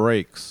stone,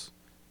 breaks.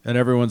 And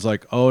everyone's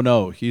like, oh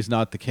no, he's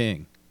not the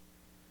king.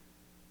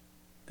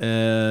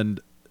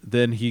 And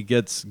then he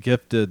gets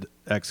gifted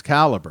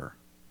Excalibur.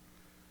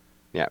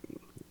 Yeah.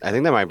 I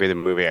think that might be the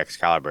movie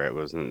Excalibur. It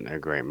wasn't a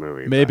great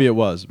movie. Maybe it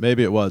was.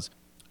 Maybe it was.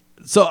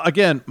 So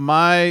again,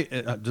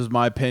 just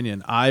my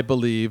opinion, I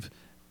believe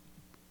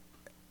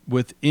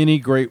with any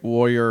great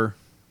warrior,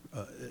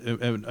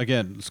 and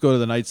again, let's go to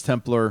the Knights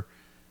Templar,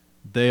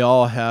 they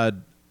all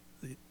had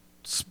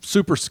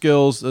super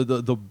skills.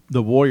 The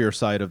warrior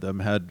side of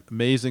them had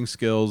amazing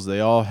skills. They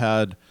all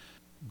had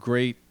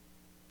great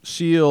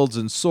shields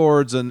and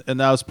swords, and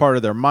that was part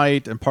of their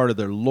might and part of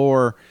their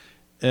lore.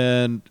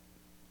 And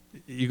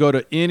you go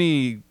to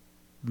any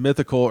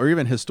mythical or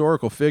even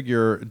historical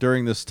figure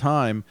during this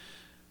time,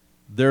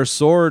 their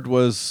sword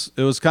was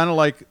kind of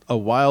like a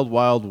wild,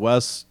 wild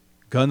west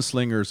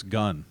gunslinger's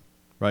gun,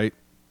 right?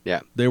 Yeah.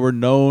 They were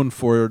known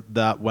for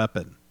that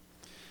weapon.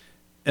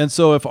 And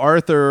so if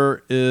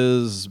Arthur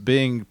is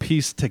being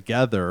pieced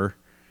together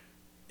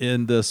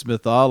in this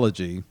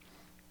mythology,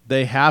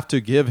 they have to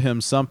give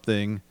him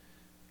something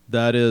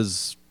that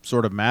is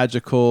sort of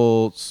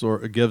magical,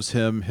 sort of gives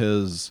him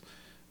his,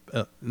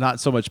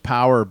 not so much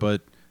power,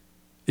 but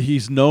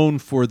he's known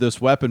for this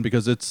weapon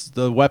because it's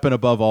the weapon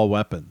above all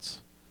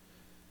weapons.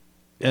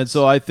 And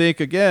so I think,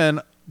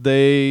 again,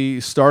 they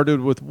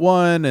started with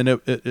one, and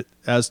it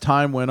as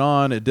time went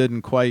on, it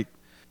didn't quite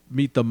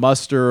meet the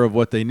muster of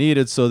what they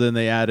needed, so then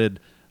they added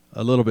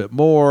a little bit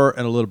more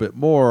and a little bit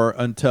more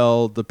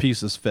until the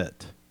pieces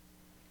fit.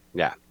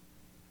 Yeah.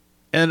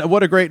 And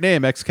what a great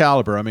name,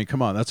 Excalibur. I mean,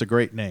 come on, that's a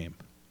great name.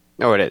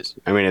 No, it is.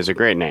 I mean, it's a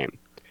great name.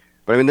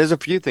 But I mean, there's a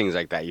few things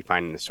like that you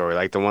find in the story.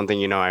 Like the one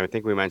thing, I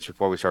think we mentioned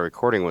before we started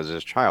recording was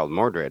his child,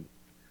 Mordred,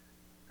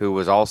 who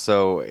was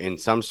also in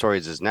some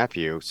stories his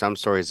nephew, some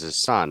stories his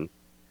son,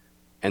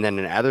 and then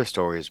in other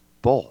stories,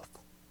 both.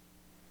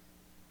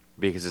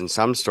 Because in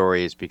some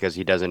stories, because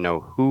he doesn't know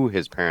who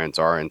his parents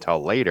are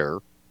until later,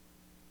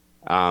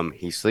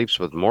 he sleeps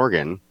with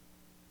Morgan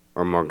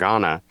or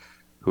Morgana,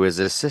 who is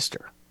his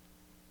sister.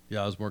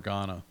 Yeah, it was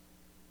Morgana.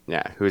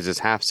 Yeah, who is his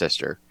half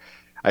sister.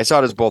 I saw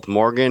it as both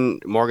Morgan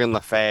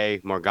Le Fay,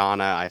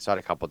 Morgana. I saw it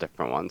a couple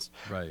different ones.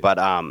 Right. But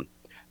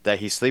that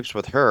he sleeps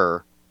with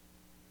her,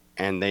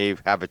 and they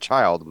have a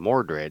child,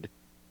 Mordred,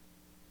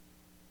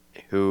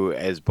 who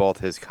is both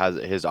his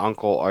cousin, his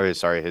uncle, or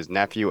sorry, his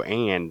nephew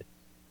and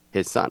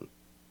his son.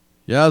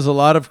 Yeah, there's a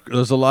lot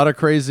of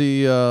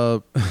crazy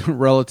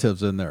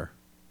relatives in there.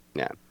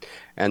 Yeah.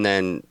 And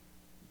then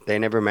they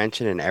never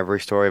mention in every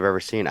story I've ever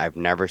seen. I've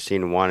never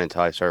seen one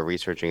until I started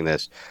researching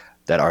this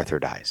that Arthur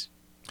dies,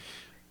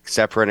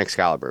 except for in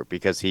Excalibur,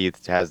 because he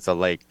has the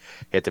lake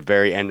at the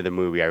very end of the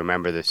movie. I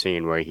remember the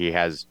scene where he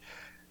has,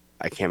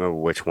 I can't remember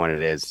which one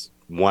it is.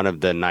 One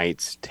of the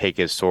knights take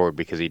his sword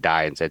because he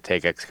died and said,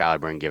 "Take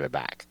Excalibur and give it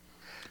back."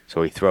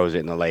 So he throws it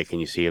in the lake,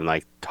 and you see him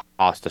like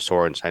toss the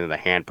sword, and suddenly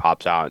the hand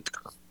pops out and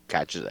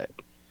catches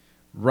it.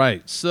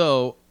 Right.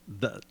 So,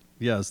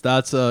 yes,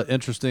 that's a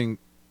interesting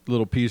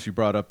little piece you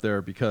brought up there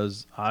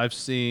because I've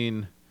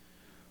seen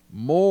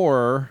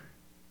more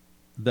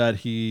that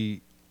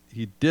he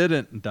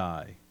didn't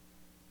die,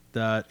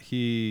 that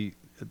he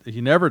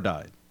never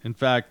died. In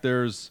fact,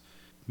 there's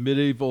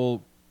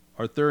medieval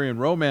Arthurian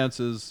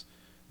romances,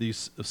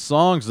 these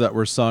songs that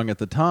were sung at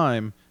the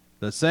time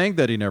that sang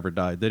that he never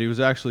died, that he was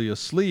actually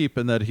asleep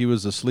and that he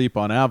was asleep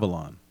on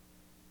Avalon.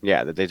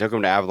 Yeah, that they took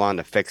him to Avalon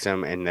to fix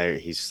him, and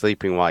he's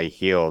sleeping while he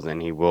heals,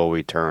 and he will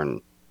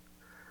return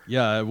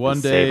Yeah, and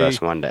one save us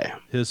day one day.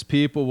 his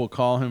people will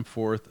call him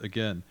forth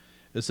again.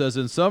 It says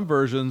in some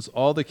versions,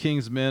 all the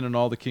king's men and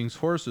all the king's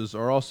horses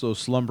are also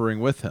slumbering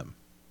with him.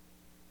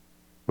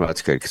 Well,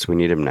 that's good because we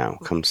need him now.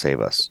 Come save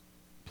us.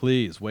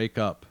 Please wake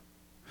up.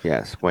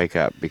 Yes, wake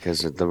up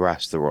because the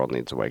rest of the world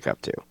needs to wake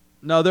up too.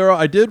 Now,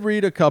 I did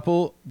read a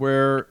couple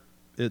where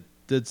it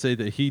did say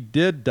that he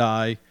did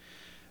die,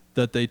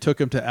 that they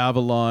took him to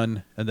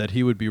Avalon, and that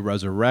he would be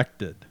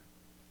resurrected.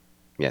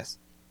 Yes.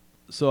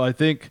 So I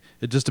think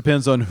it just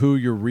depends on who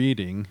you're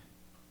reading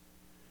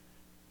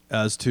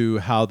as to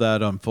how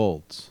that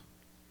unfolds.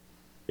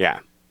 Yeah.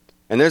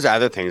 And there's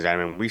other things. I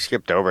mean, we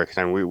skipped over because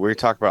I mean, we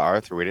talked about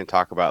Arthur. We didn't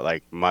talk about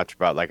like much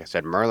about, like I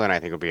said, Merlin. I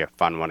think would be a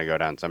fun one to go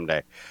down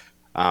someday.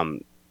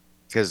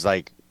 Because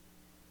like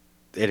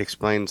it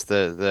explains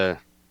the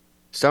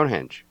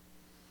Stonehenge.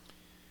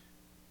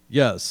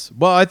 Yes.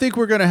 Well, I think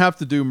we're going to have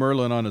to do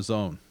Merlin on his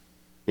own.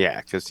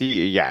 Yeah, because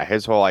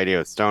his whole idea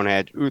with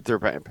Stonehenge, Uther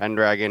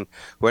Pendragon,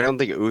 who I don't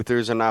think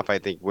Uther's enough. I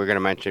think we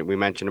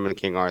mentioned him in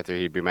King Arthur.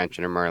 He'd be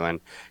mentioned in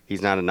Merlin.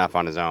 He's not enough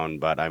on his own,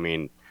 but I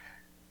mean,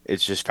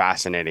 it's just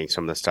fascinating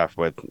some of the stuff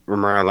with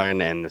Merlin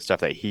and the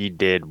stuff that he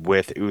did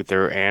with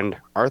Uther and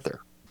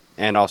Arthur.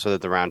 And also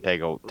that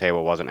the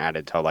table wasn't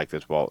added till like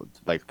this, well,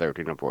 like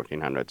 13 or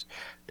 1400s.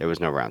 There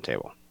was no round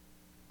table.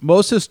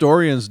 Most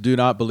historians do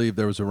not believe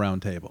there was a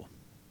round table.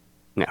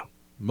 No.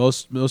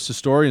 Most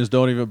historians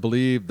don't even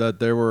believe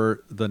that there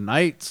were the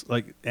knights,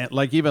 like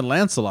even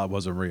Lancelot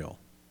wasn't real.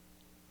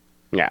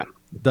 Yeah.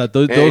 That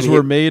those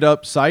were made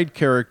up side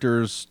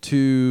characters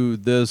to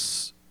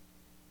this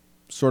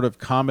sort of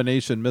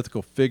combination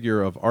mythical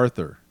figure of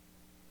Arthur.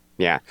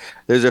 Yeah.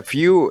 There's a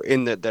few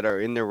that are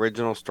in the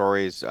original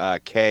stories.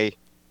 Kay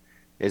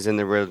is in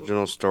the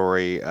original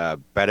story.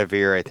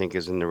 Bedivere, I think,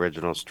 is in the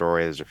original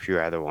story. There's a few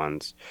other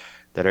ones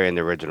that are in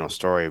the original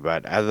story,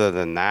 but other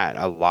than that,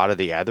 a lot of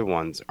the other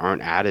ones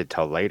aren't added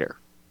till later.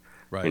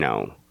 Right. You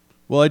know.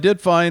 Well, I did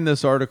find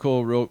this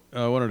article.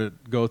 I wanted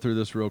to go through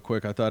this real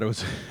quick. I thought it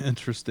was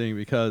interesting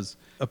because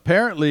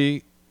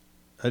apparently,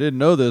 I didn't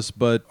know this,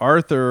 but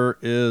Arthur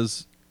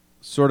is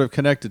sort of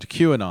connected to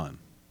QAnon,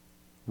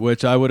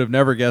 which I would have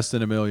never guessed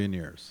in a million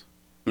years.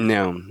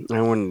 No,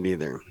 I wouldn't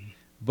either.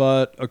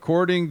 But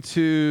according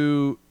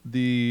to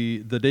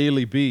the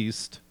Daily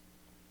Beast,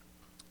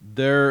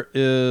 there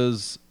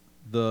is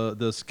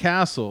this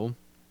castle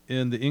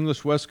in the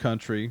English West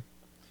Country,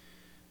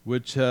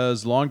 which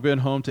has long been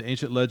home to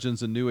ancient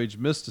legends and New Age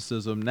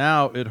mysticism.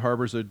 Now it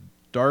harbors a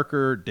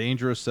darker,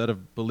 dangerous set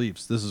of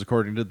beliefs. This is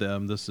according to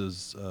them. This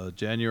is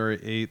January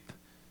 8th,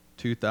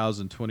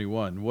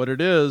 2021. What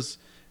it is,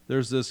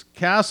 there's this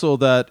castle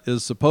that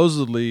is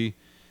supposedly,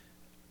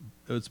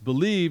 it's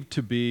believed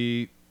to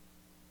be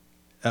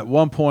at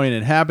one point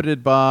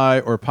inhabited by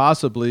or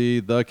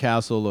possibly the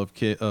castle of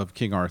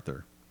King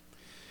Arthur.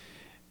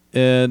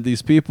 And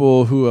these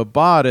people who have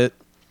bought it,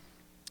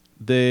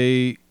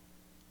 they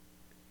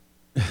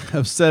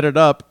have set it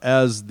up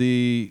as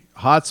the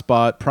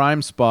hotspot,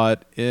 prime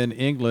spot in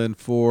England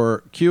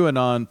for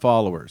QAnon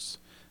followers.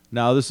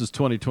 Now, this is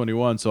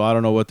 2021, so I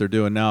don't know what they're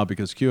doing now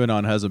because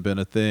QAnon hasn't been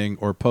a thing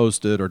or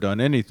posted or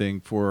done anything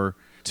for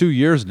 2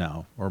 years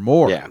now or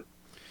more. Yeah.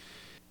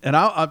 And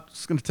I'm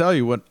just going to tell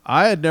you, when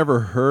I had never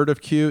heard of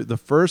Q, the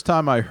first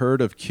time I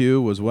heard of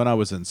Q was when I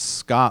was in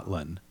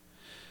Scotland.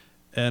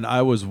 And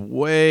I was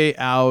way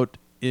out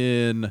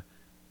in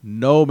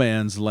no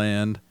man's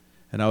land.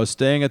 And I was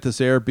staying at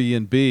this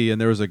Airbnb, and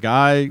there was a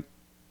guy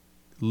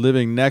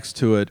living next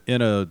to it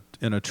in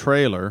a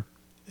trailer.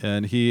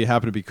 And he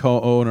happened to be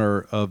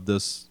co-owner of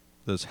this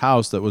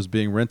house that was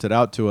being rented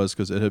out to us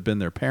because it had been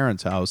their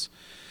parents' house.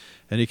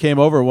 And he came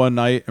over one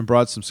night and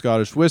brought some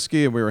Scottish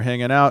whiskey, and we were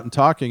hanging out and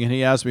talking, and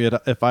he asked me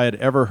if I had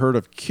ever heard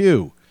of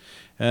Q.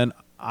 And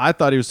I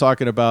thought he was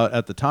talking about,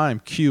 at the time,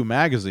 Q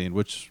magazine,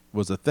 which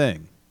was a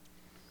thing.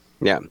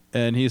 Yeah.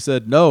 And he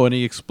said no, and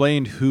he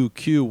explained who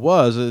Q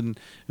was, and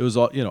it was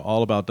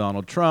all about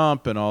Donald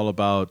Trump and all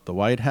about the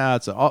white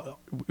hats.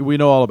 We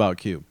know all about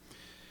Q.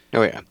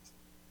 Oh yeah.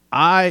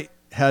 I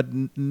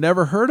had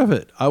never heard of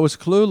it. I was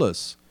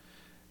clueless.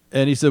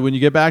 And he said, when you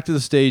get back to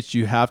the States,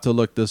 you have to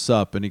look this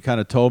up. And he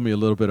kind of told me a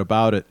little bit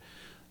about it.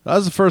 That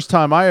was the first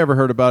time I ever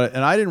heard about it.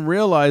 And I didn't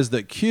realize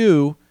that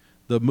Q,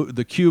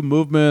 the Q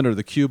movement or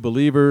the Q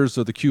believers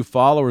or the Q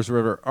followers or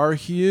whatever, are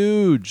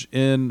huge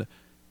in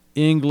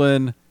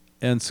England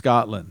and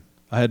Scotland.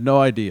 I had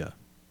no idea.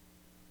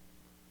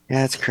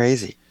 Yeah, it's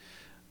crazy.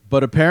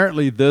 But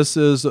apparently this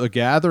is a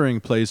gathering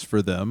place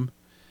for them.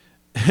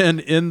 And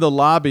in the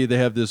lobby, they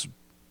have this,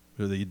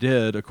 or they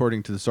did,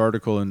 according to this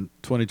article in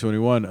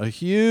 2021, a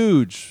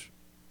huge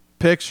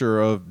picture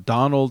of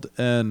Donald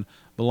and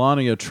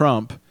Melania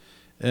Trump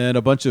and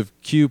a bunch of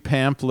Q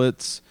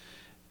pamphlets.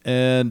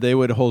 And they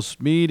would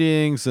host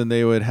meetings and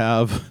they would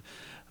have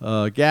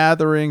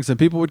gatherings. And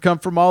people would come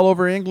from all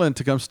over England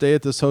to come stay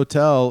at this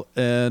hotel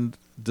and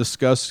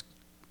discuss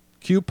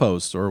Q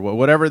posts or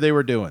whatever they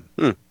were doing.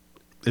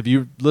 If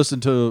you listen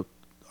to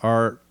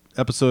our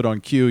episode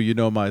on Q, you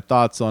know my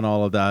thoughts on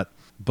all of that.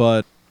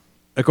 But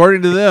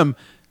according to them,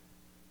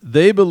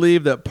 they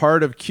believe that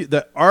part of Q,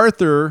 that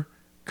Arthur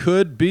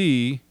could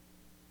be,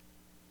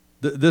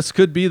 this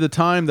could be the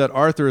time that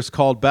Arthur is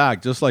called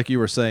back, just like you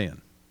were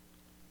saying.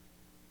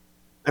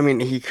 I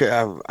mean, he could.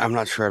 I'm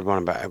not sure I'd want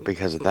him back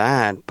because of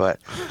that, but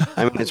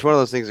I mean, it's one of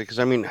those things because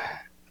I mean,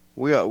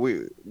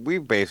 we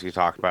basically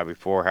talked about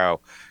before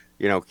how,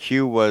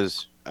 Q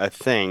was a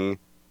thing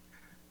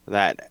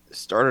that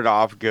started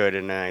off good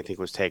and then I think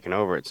was taken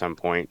over at some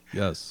point.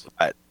 Yes.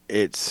 But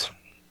it's,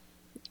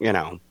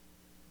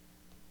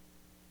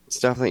 it's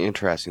definitely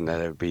interesting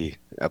that it would be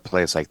a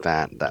place like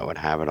that would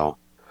have it all.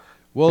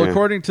 Well, Yeah.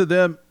 according to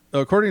them,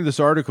 according to this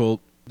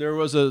article, there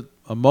was a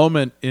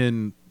moment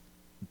in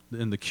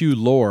the Q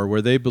lore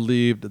where they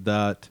believed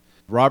that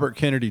Robert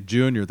Kennedy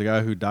Jr., the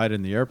guy who died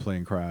in the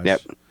airplane crash,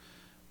 Yep.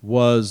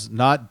 was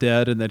not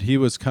dead and that he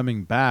was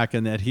coming back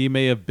and that he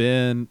may have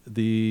been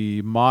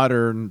the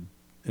modern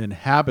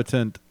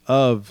inhabitant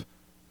of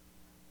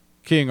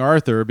King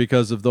Arthur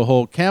because of the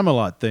whole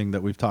Camelot thing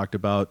that we've talked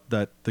about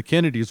that the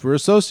Kennedys were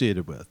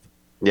associated with.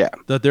 Yeah.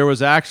 That there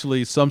was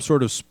actually some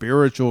sort of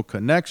spiritual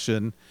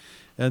connection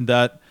and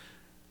that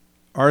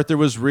Arthur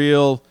was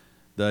real,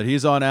 that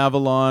he's on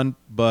Avalon,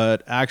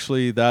 but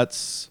actually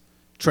that's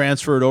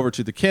transferred over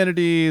to the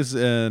Kennedys,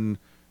 and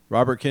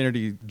Robert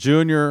Kennedy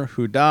Jr.,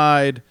 who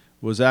died,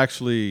 was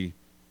actually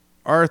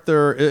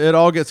Arthur. It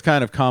all gets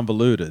kind of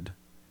convoluted.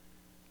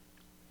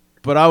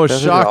 But I was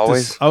Doesn't it shocked.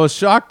 always? I was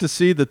shocked to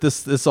see that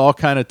this all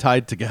kind of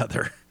tied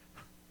together.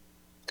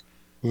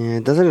 Yeah,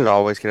 doesn't it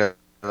always get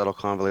a little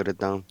convoluted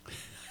though?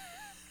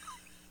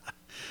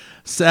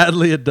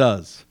 Sadly, it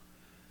does.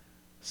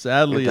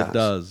 Sadly, It it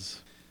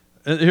does.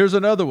 And here's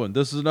another one.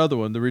 This is another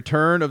one. The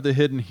Return of the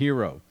Hidden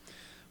Hero.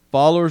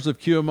 Followers of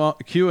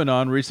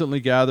QAnon recently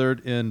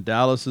gathered in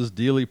Dallas's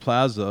Dealey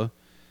Plaza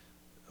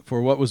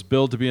for what was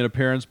billed to be an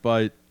appearance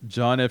by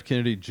John F.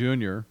 Kennedy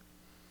Jr.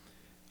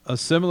 A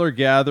similar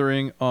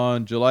gathering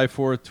on July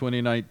 4th,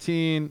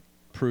 2019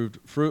 proved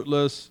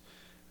fruitless.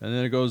 And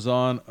then it goes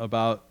on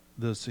about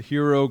this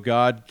hero,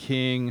 God,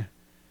 King,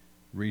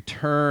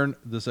 return,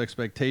 this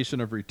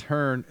expectation of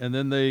return. And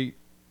then they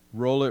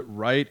roll it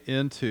right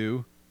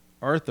into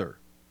Arthur.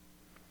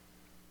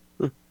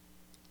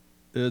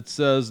 It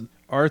says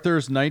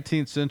Arthur's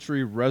 19th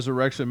century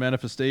resurrection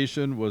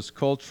manifestation was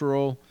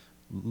cultural,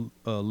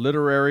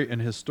 literary,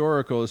 and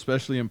historical,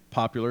 especially in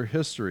popular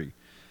history.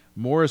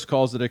 Morris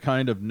calls it a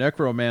kind of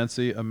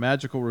necromancy, a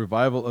magical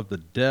revival of the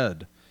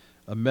dead,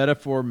 a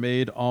metaphor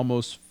made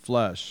almost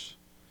flesh,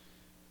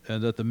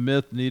 and that the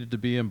myth needed to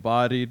be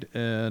embodied.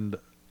 And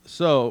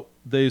so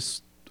they,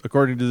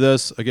 according to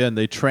this, again,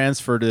 they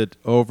transferred it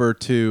over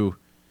to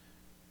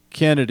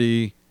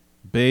Kennedy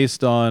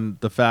based on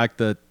the fact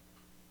that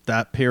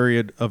that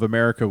period of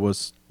America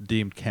was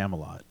deemed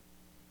Camelot.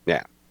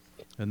 Yeah.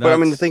 And But I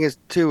mean, the that's- thing is,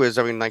 too, is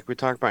I mean, like we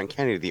talked about in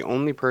Kennedy, the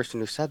only person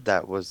who said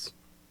that was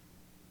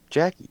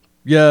Jackie.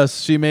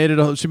 yes, she made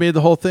it. She made the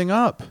whole thing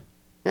up.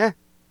 Yeah.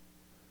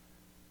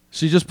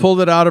 She just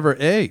pulled it out of her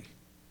A.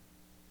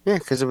 Yeah,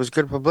 because it was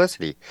good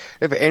publicity.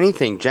 If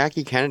anything,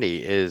 Jackie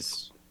Kennedy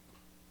is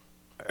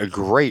a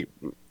great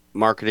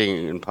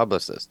marketing and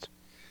publicist.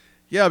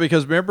 Yeah,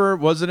 because remember,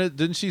 wasn't it?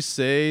 Didn't she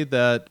say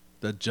that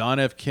John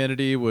F.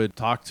 Kennedy would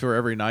talk to her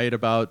every night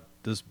about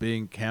this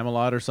being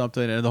Camelot or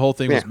something, and the whole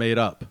thing was Yeah. made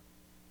up.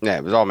 Yeah,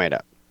 it was all made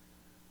up.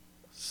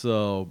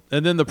 So,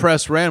 and then the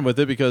press ran with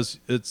it because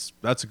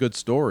that's a good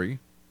story.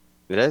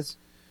 It is.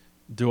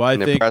 Do I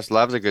And the think? press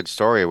loves a good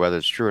story, whether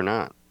it's true or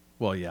not.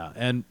 Well, yeah,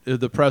 and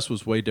the press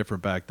was way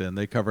different back then.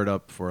 They covered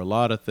up for a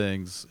lot of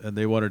things, and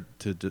they wanted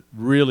to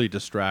really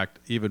distract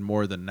even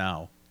more than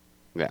now.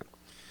 Yeah.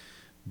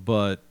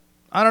 But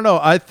I don't know.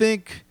 I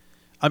think,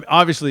 I mean,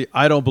 obviously,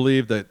 I don't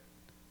believe that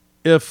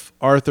if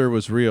Arthur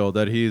was real,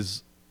 that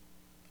he's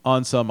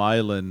on some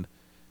island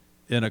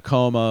in a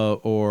coma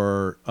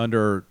or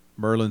under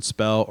Merlin's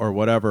spell or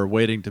whatever,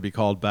 waiting to be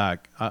called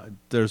back.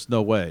 There's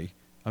no way.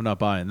 I'm not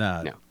buying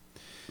that. No,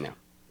 no.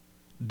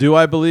 Do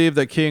I believe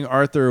that King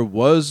Arthur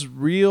was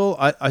real?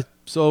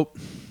 So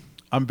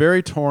I'm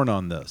very torn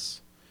on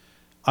this.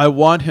 I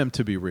want him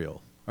to be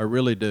real. I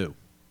really do.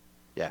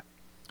 Yeah.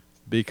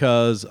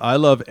 Because I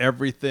love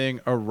everything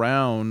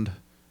around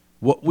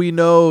what we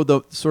know,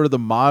 the sort of the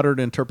modern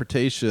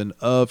interpretation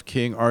of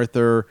King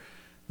Arthur,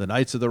 the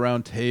Knights of the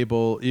Round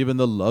Table, even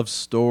the love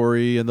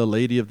story and the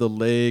Lady of the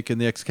Lake and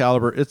the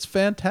Excalibur. It's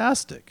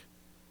fantastic.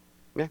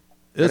 Yeah.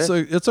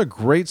 It's a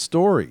great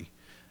story.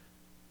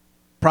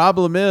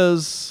 Problem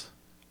is,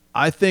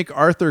 I think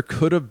Arthur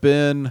could have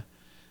been,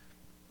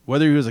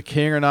 whether he was a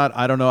king or not,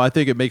 I don't know. I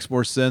think it makes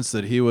more sense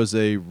that he was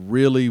a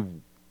really,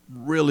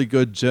 really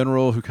good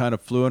general who kind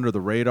of flew under the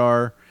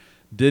radar,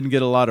 didn't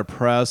get a lot of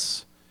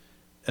press,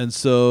 and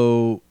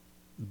so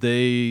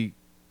they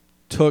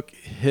took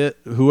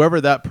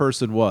whoever that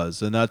person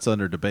was, and that's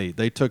under debate.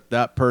 They took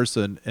that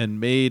person and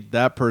made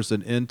that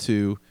person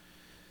into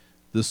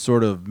this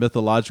sort of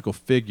mythological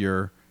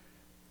figure,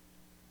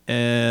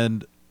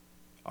 and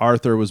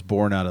Arthur was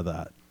born out of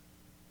that.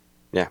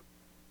 Yeah.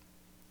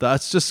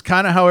 That's just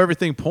kind of how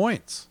everything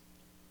points.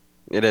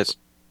 It is.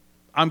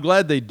 I'm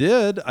glad they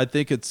did. I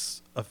think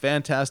it's a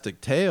fantastic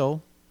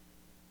tale,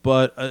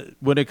 but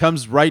when it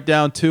comes right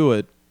down to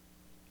it,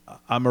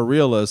 I'm a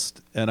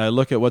realist, and I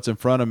look at what's in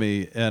front of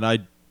me, and I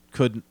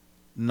could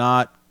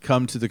not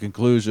come to the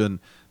conclusion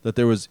that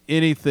there was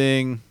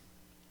anything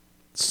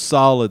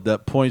solid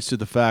that points to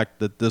the fact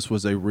that this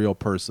was a real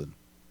person.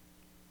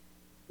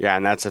 Yeah,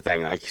 and that's the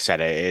thing. Like you said,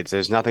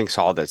 there's nothing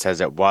solid that says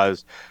it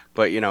was,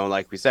 but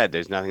like we said,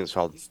 there's nothing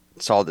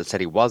solid that said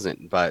he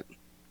wasn't. But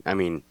I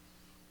mean,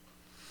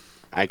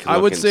 I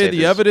would say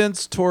the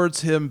evidence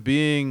towards him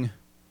being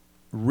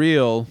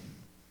real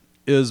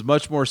is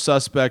much more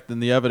suspect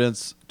than the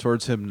evidence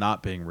towards him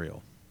not being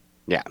real.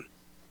 Yeah.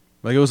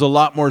 Like, it was a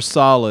lot more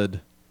solid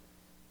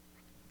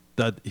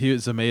that he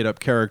was a made-up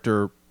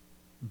character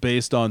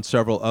based on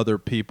several other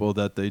people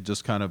that they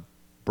just kind of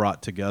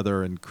brought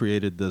together and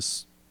created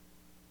this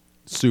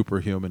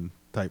superhuman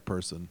type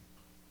person.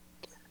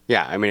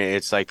 Yeah, I mean,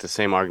 it's like the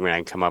same argument I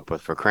can come up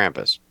with for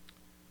Krampus.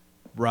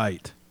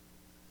 Right.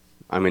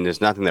 I mean,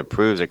 there's nothing that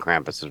proves that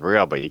Krampus is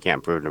real, but you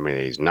can't prove to me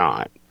that he's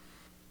not.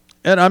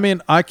 And I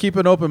mean, I keep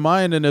an open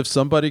mind, and if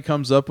somebody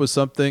comes up with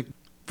something,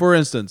 for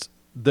instance,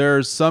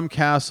 there's some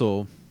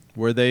castle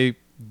where they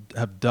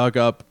have dug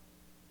up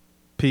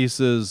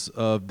pieces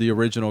of the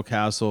original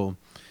castle,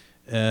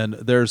 and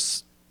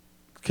there's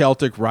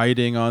Celtic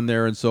writing on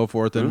there and so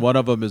forth, and one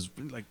of them is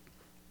like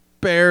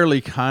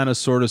barely kind of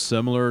sort of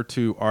similar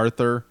to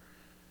Arthur.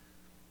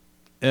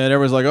 And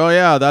everyone's like, "Oh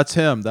yeah, that's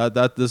him.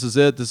 That this is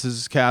it. This is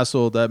his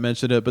castle." That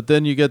mentioned it. But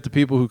then you get the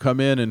people who come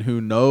in and who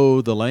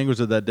know the language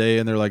of that day,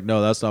 and they're like,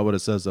 "No, that's not what it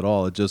says at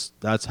all.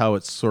 That's how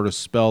it's sort of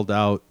spelled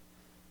out.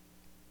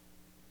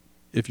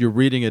 If you're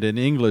reading it in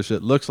English,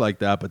 it looks like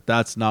that, but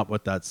that's not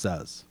what that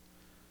says."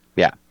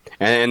 Yeah,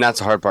 and that's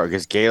the hard part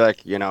because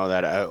Gaelic,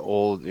 that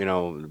old,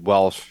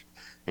 Welsh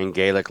and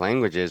Gaelic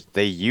languages,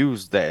 they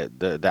use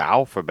the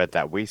alphabet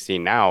that we see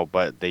now,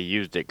 but they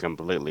used it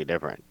completely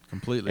different.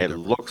 Completely It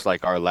different. looks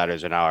like our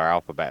letters in our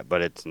alphabet,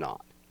 but it's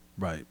not.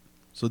 Right.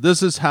 So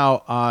this is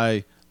how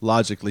I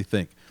logically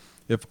think.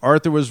 If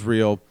Arthur was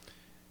real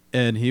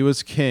and he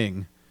was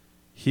king,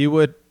 he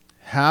would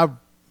have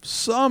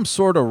some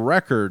sort of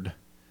record,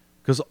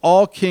 because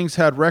all kings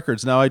had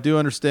records. Now, I do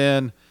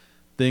understand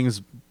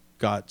things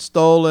got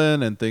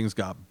stolen and things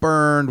got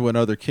burned when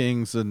other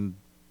kings and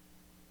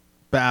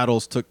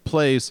battles took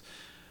place,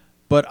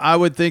 but I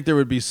would think there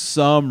would be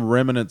some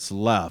remnants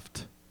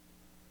left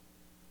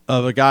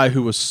of a guy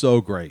who was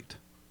so great.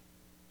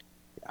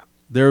 Yeah.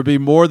 There would be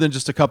more than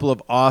just a couple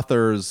of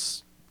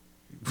authors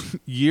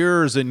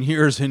years and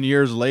years and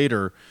years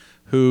later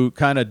who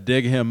kind of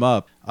dig him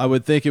up. I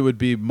would think it would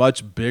be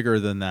much bigger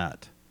than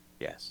that.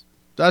 Yes.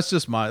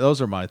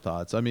 Those are my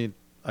thoughts. I mean,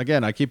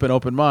 again, I keep an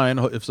open mind.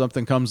 If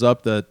something comes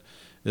up that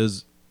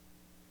is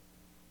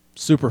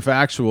super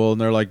factual and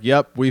they're like,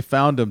 "Yep, we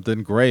found him,"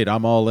 then great,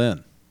 I'm all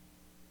in.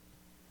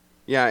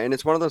 Yeah, and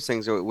it's one of those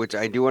things which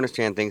I do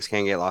understand things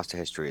can get lost to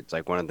history. It's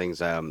like one of the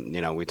things,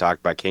 we talked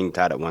about King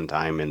Tut at one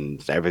time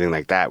and everything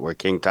like that, where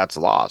King Tut's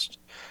lost.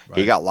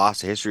 He Right. got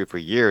lost to history for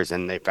years,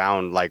 and they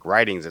found like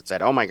writings that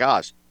said, "Oh my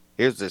gosh,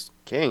 here's this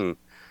king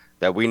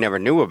that we never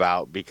knew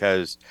about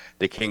because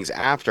the kings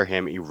after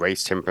him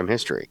erased him from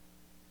history."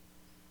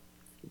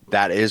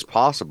 That is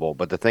possible,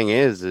 but the thing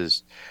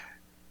is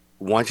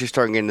once you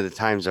start getting into the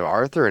times of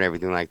Arthur and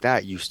everything like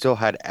that, you still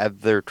had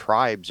other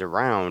tribes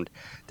around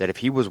that if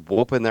he was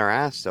whooping their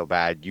ass so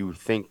bad, you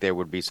think there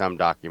would be some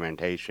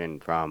documentation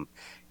from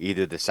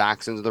either the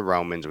Saxons or the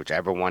Romans,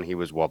 whichever one he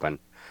was whooping.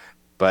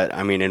 But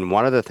I mean, in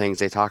one of the things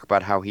they talk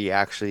about how he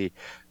actually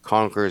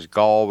conquers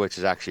Gaul, which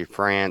is actually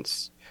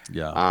France,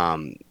 Yeah.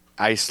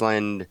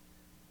 Iceland,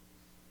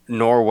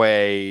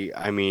 Norway,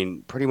 I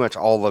mean, pretty much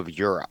all of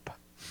Europe.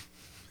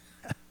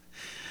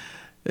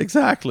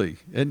 Exactly.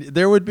 And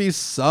there would be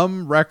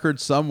some record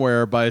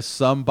somewhere by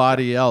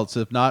somebody else,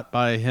 if not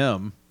by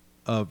him,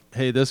 of,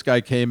 hey, this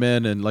guy came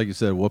in and, like you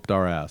said, whooped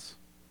our ass.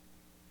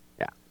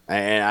 Yeah.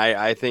 And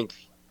I think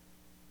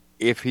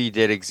if he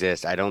did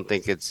exist, I don't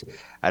think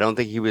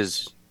he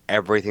was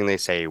everything they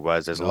say he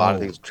was. There's a lot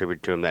of No. things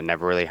attributed to him that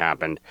never really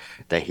happened,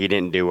 that he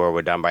didn't do or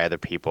were done by other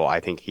people. I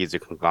think he's a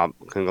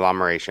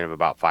conglomeration of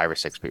about 5 or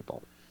 6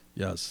 people.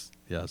 Yes,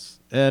 yes.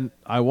 And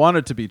I want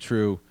it to be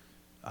true.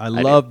 I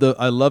do.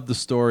 I love the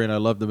story and I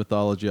love the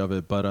mythology of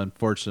it, but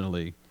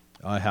unfortunately,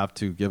 I have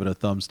to give it a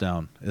thumbs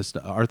down.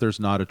 Arthur's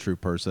not a true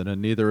person,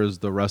 and neither is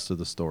the rest of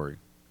the story.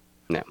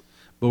 No.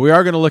 But we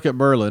are going to look at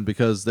Merlin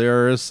because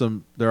there are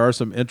some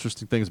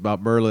interesting things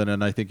about Merlin,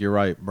 and I think you're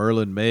right.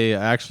 Merlin may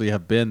actually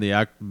have been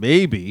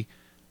maybe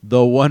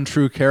the one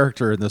true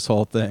character in this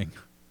whole thing.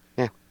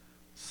 Yeah.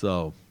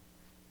 So,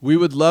 we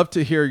would love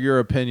to hear your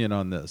opinion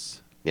on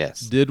this.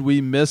 Yes. Did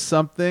we miss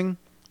something?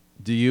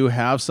 Do you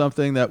have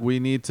something that we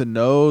need to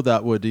know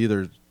that would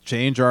either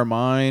change our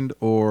mind,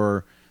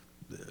 or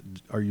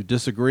are you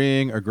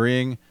disagreeing,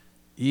 agreeing?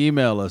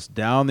 Email us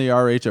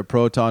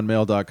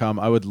downtherh@protonmail.com.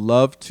 I would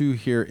love to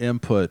hear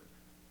input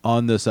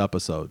on this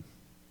episode.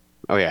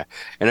 Oh yeah.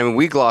 And I mean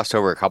we glossed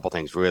over a couple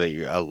things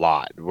really a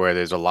lot, where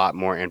there's a lot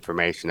more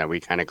information that we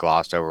kind of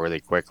glossed over really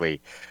quickly.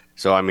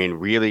 So I mean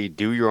really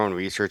do your own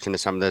research into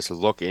some of this,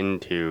 look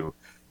into,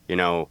 you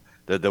know,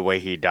 the way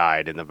he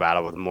died in the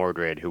battle with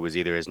Mordred, who was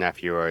either his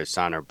nephew or his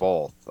son or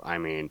both. I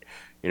mean,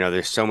 you know,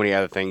 there's so many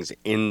other things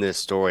in this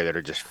story that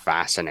are just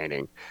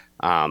fascinating,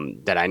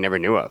 that I never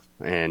knew of.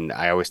 And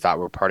I always thought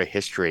were part of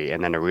history,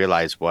 and then to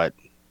realize what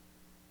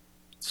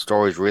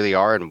stories really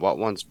are and what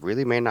ones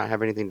really may not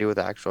have anything to do with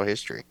actual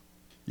history.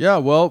 Yeah,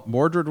 well,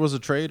 Mordred was a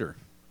traitor.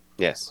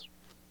 Yes.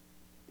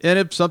 And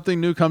if something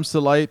new comes to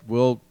light,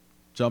 we'll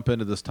jump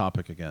into this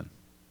topic again.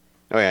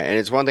 Oh yeah, and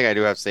it's one thing I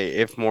do have to say.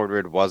 If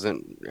Mordred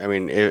wasn't,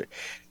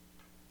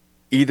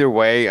 either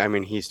way, I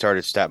mean, he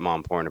started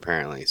stepmom porn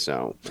apparently.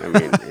 So, I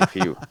mean, if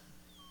you,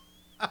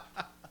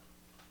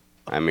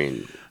 I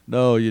mean,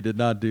 No, you did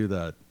not do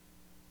that.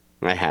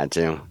 I had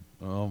to.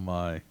 Oh,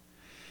 my.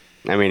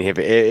 I mean,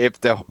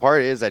 if the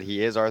part is that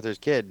he is Arthur's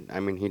kid, I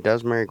mean, he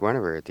does marry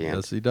Guinevere at the end.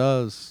 Yes, he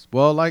does.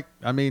 Well,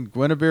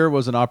 Guinevere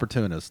was an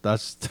opportunist.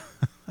 That's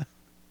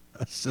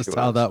that's She just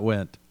how was. that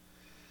went.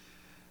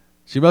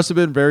 She must have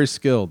been very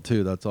skilled,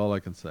 too. That's all I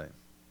can say.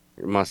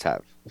 You must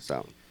have.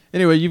 So,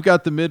 Anyway, you've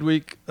got the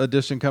midweek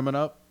edition coming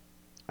up.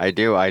 I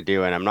do,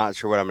 and I'm not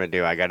sure what I'm gonna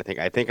do. I got to think.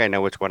 I think I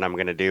know which one I'm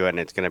gonna do, and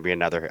it's gonna be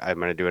another. I'm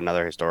gonna do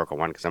another historical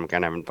one because I'm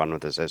kind of having fun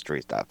with this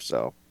history stuff.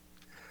 So,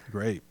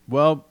 Great.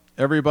 Well,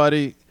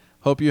 everybody,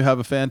 hope you have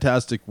a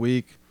fantastic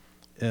week.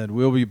 And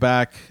we'll be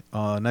back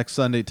next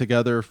Sunday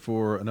together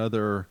for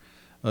another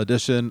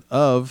edition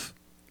of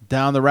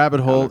Down the Rabbit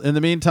Hole. In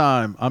the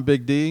meantime, I'm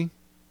Big D.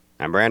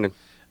 I'm Brandon.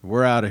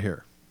 We're out of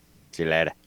here. See you later.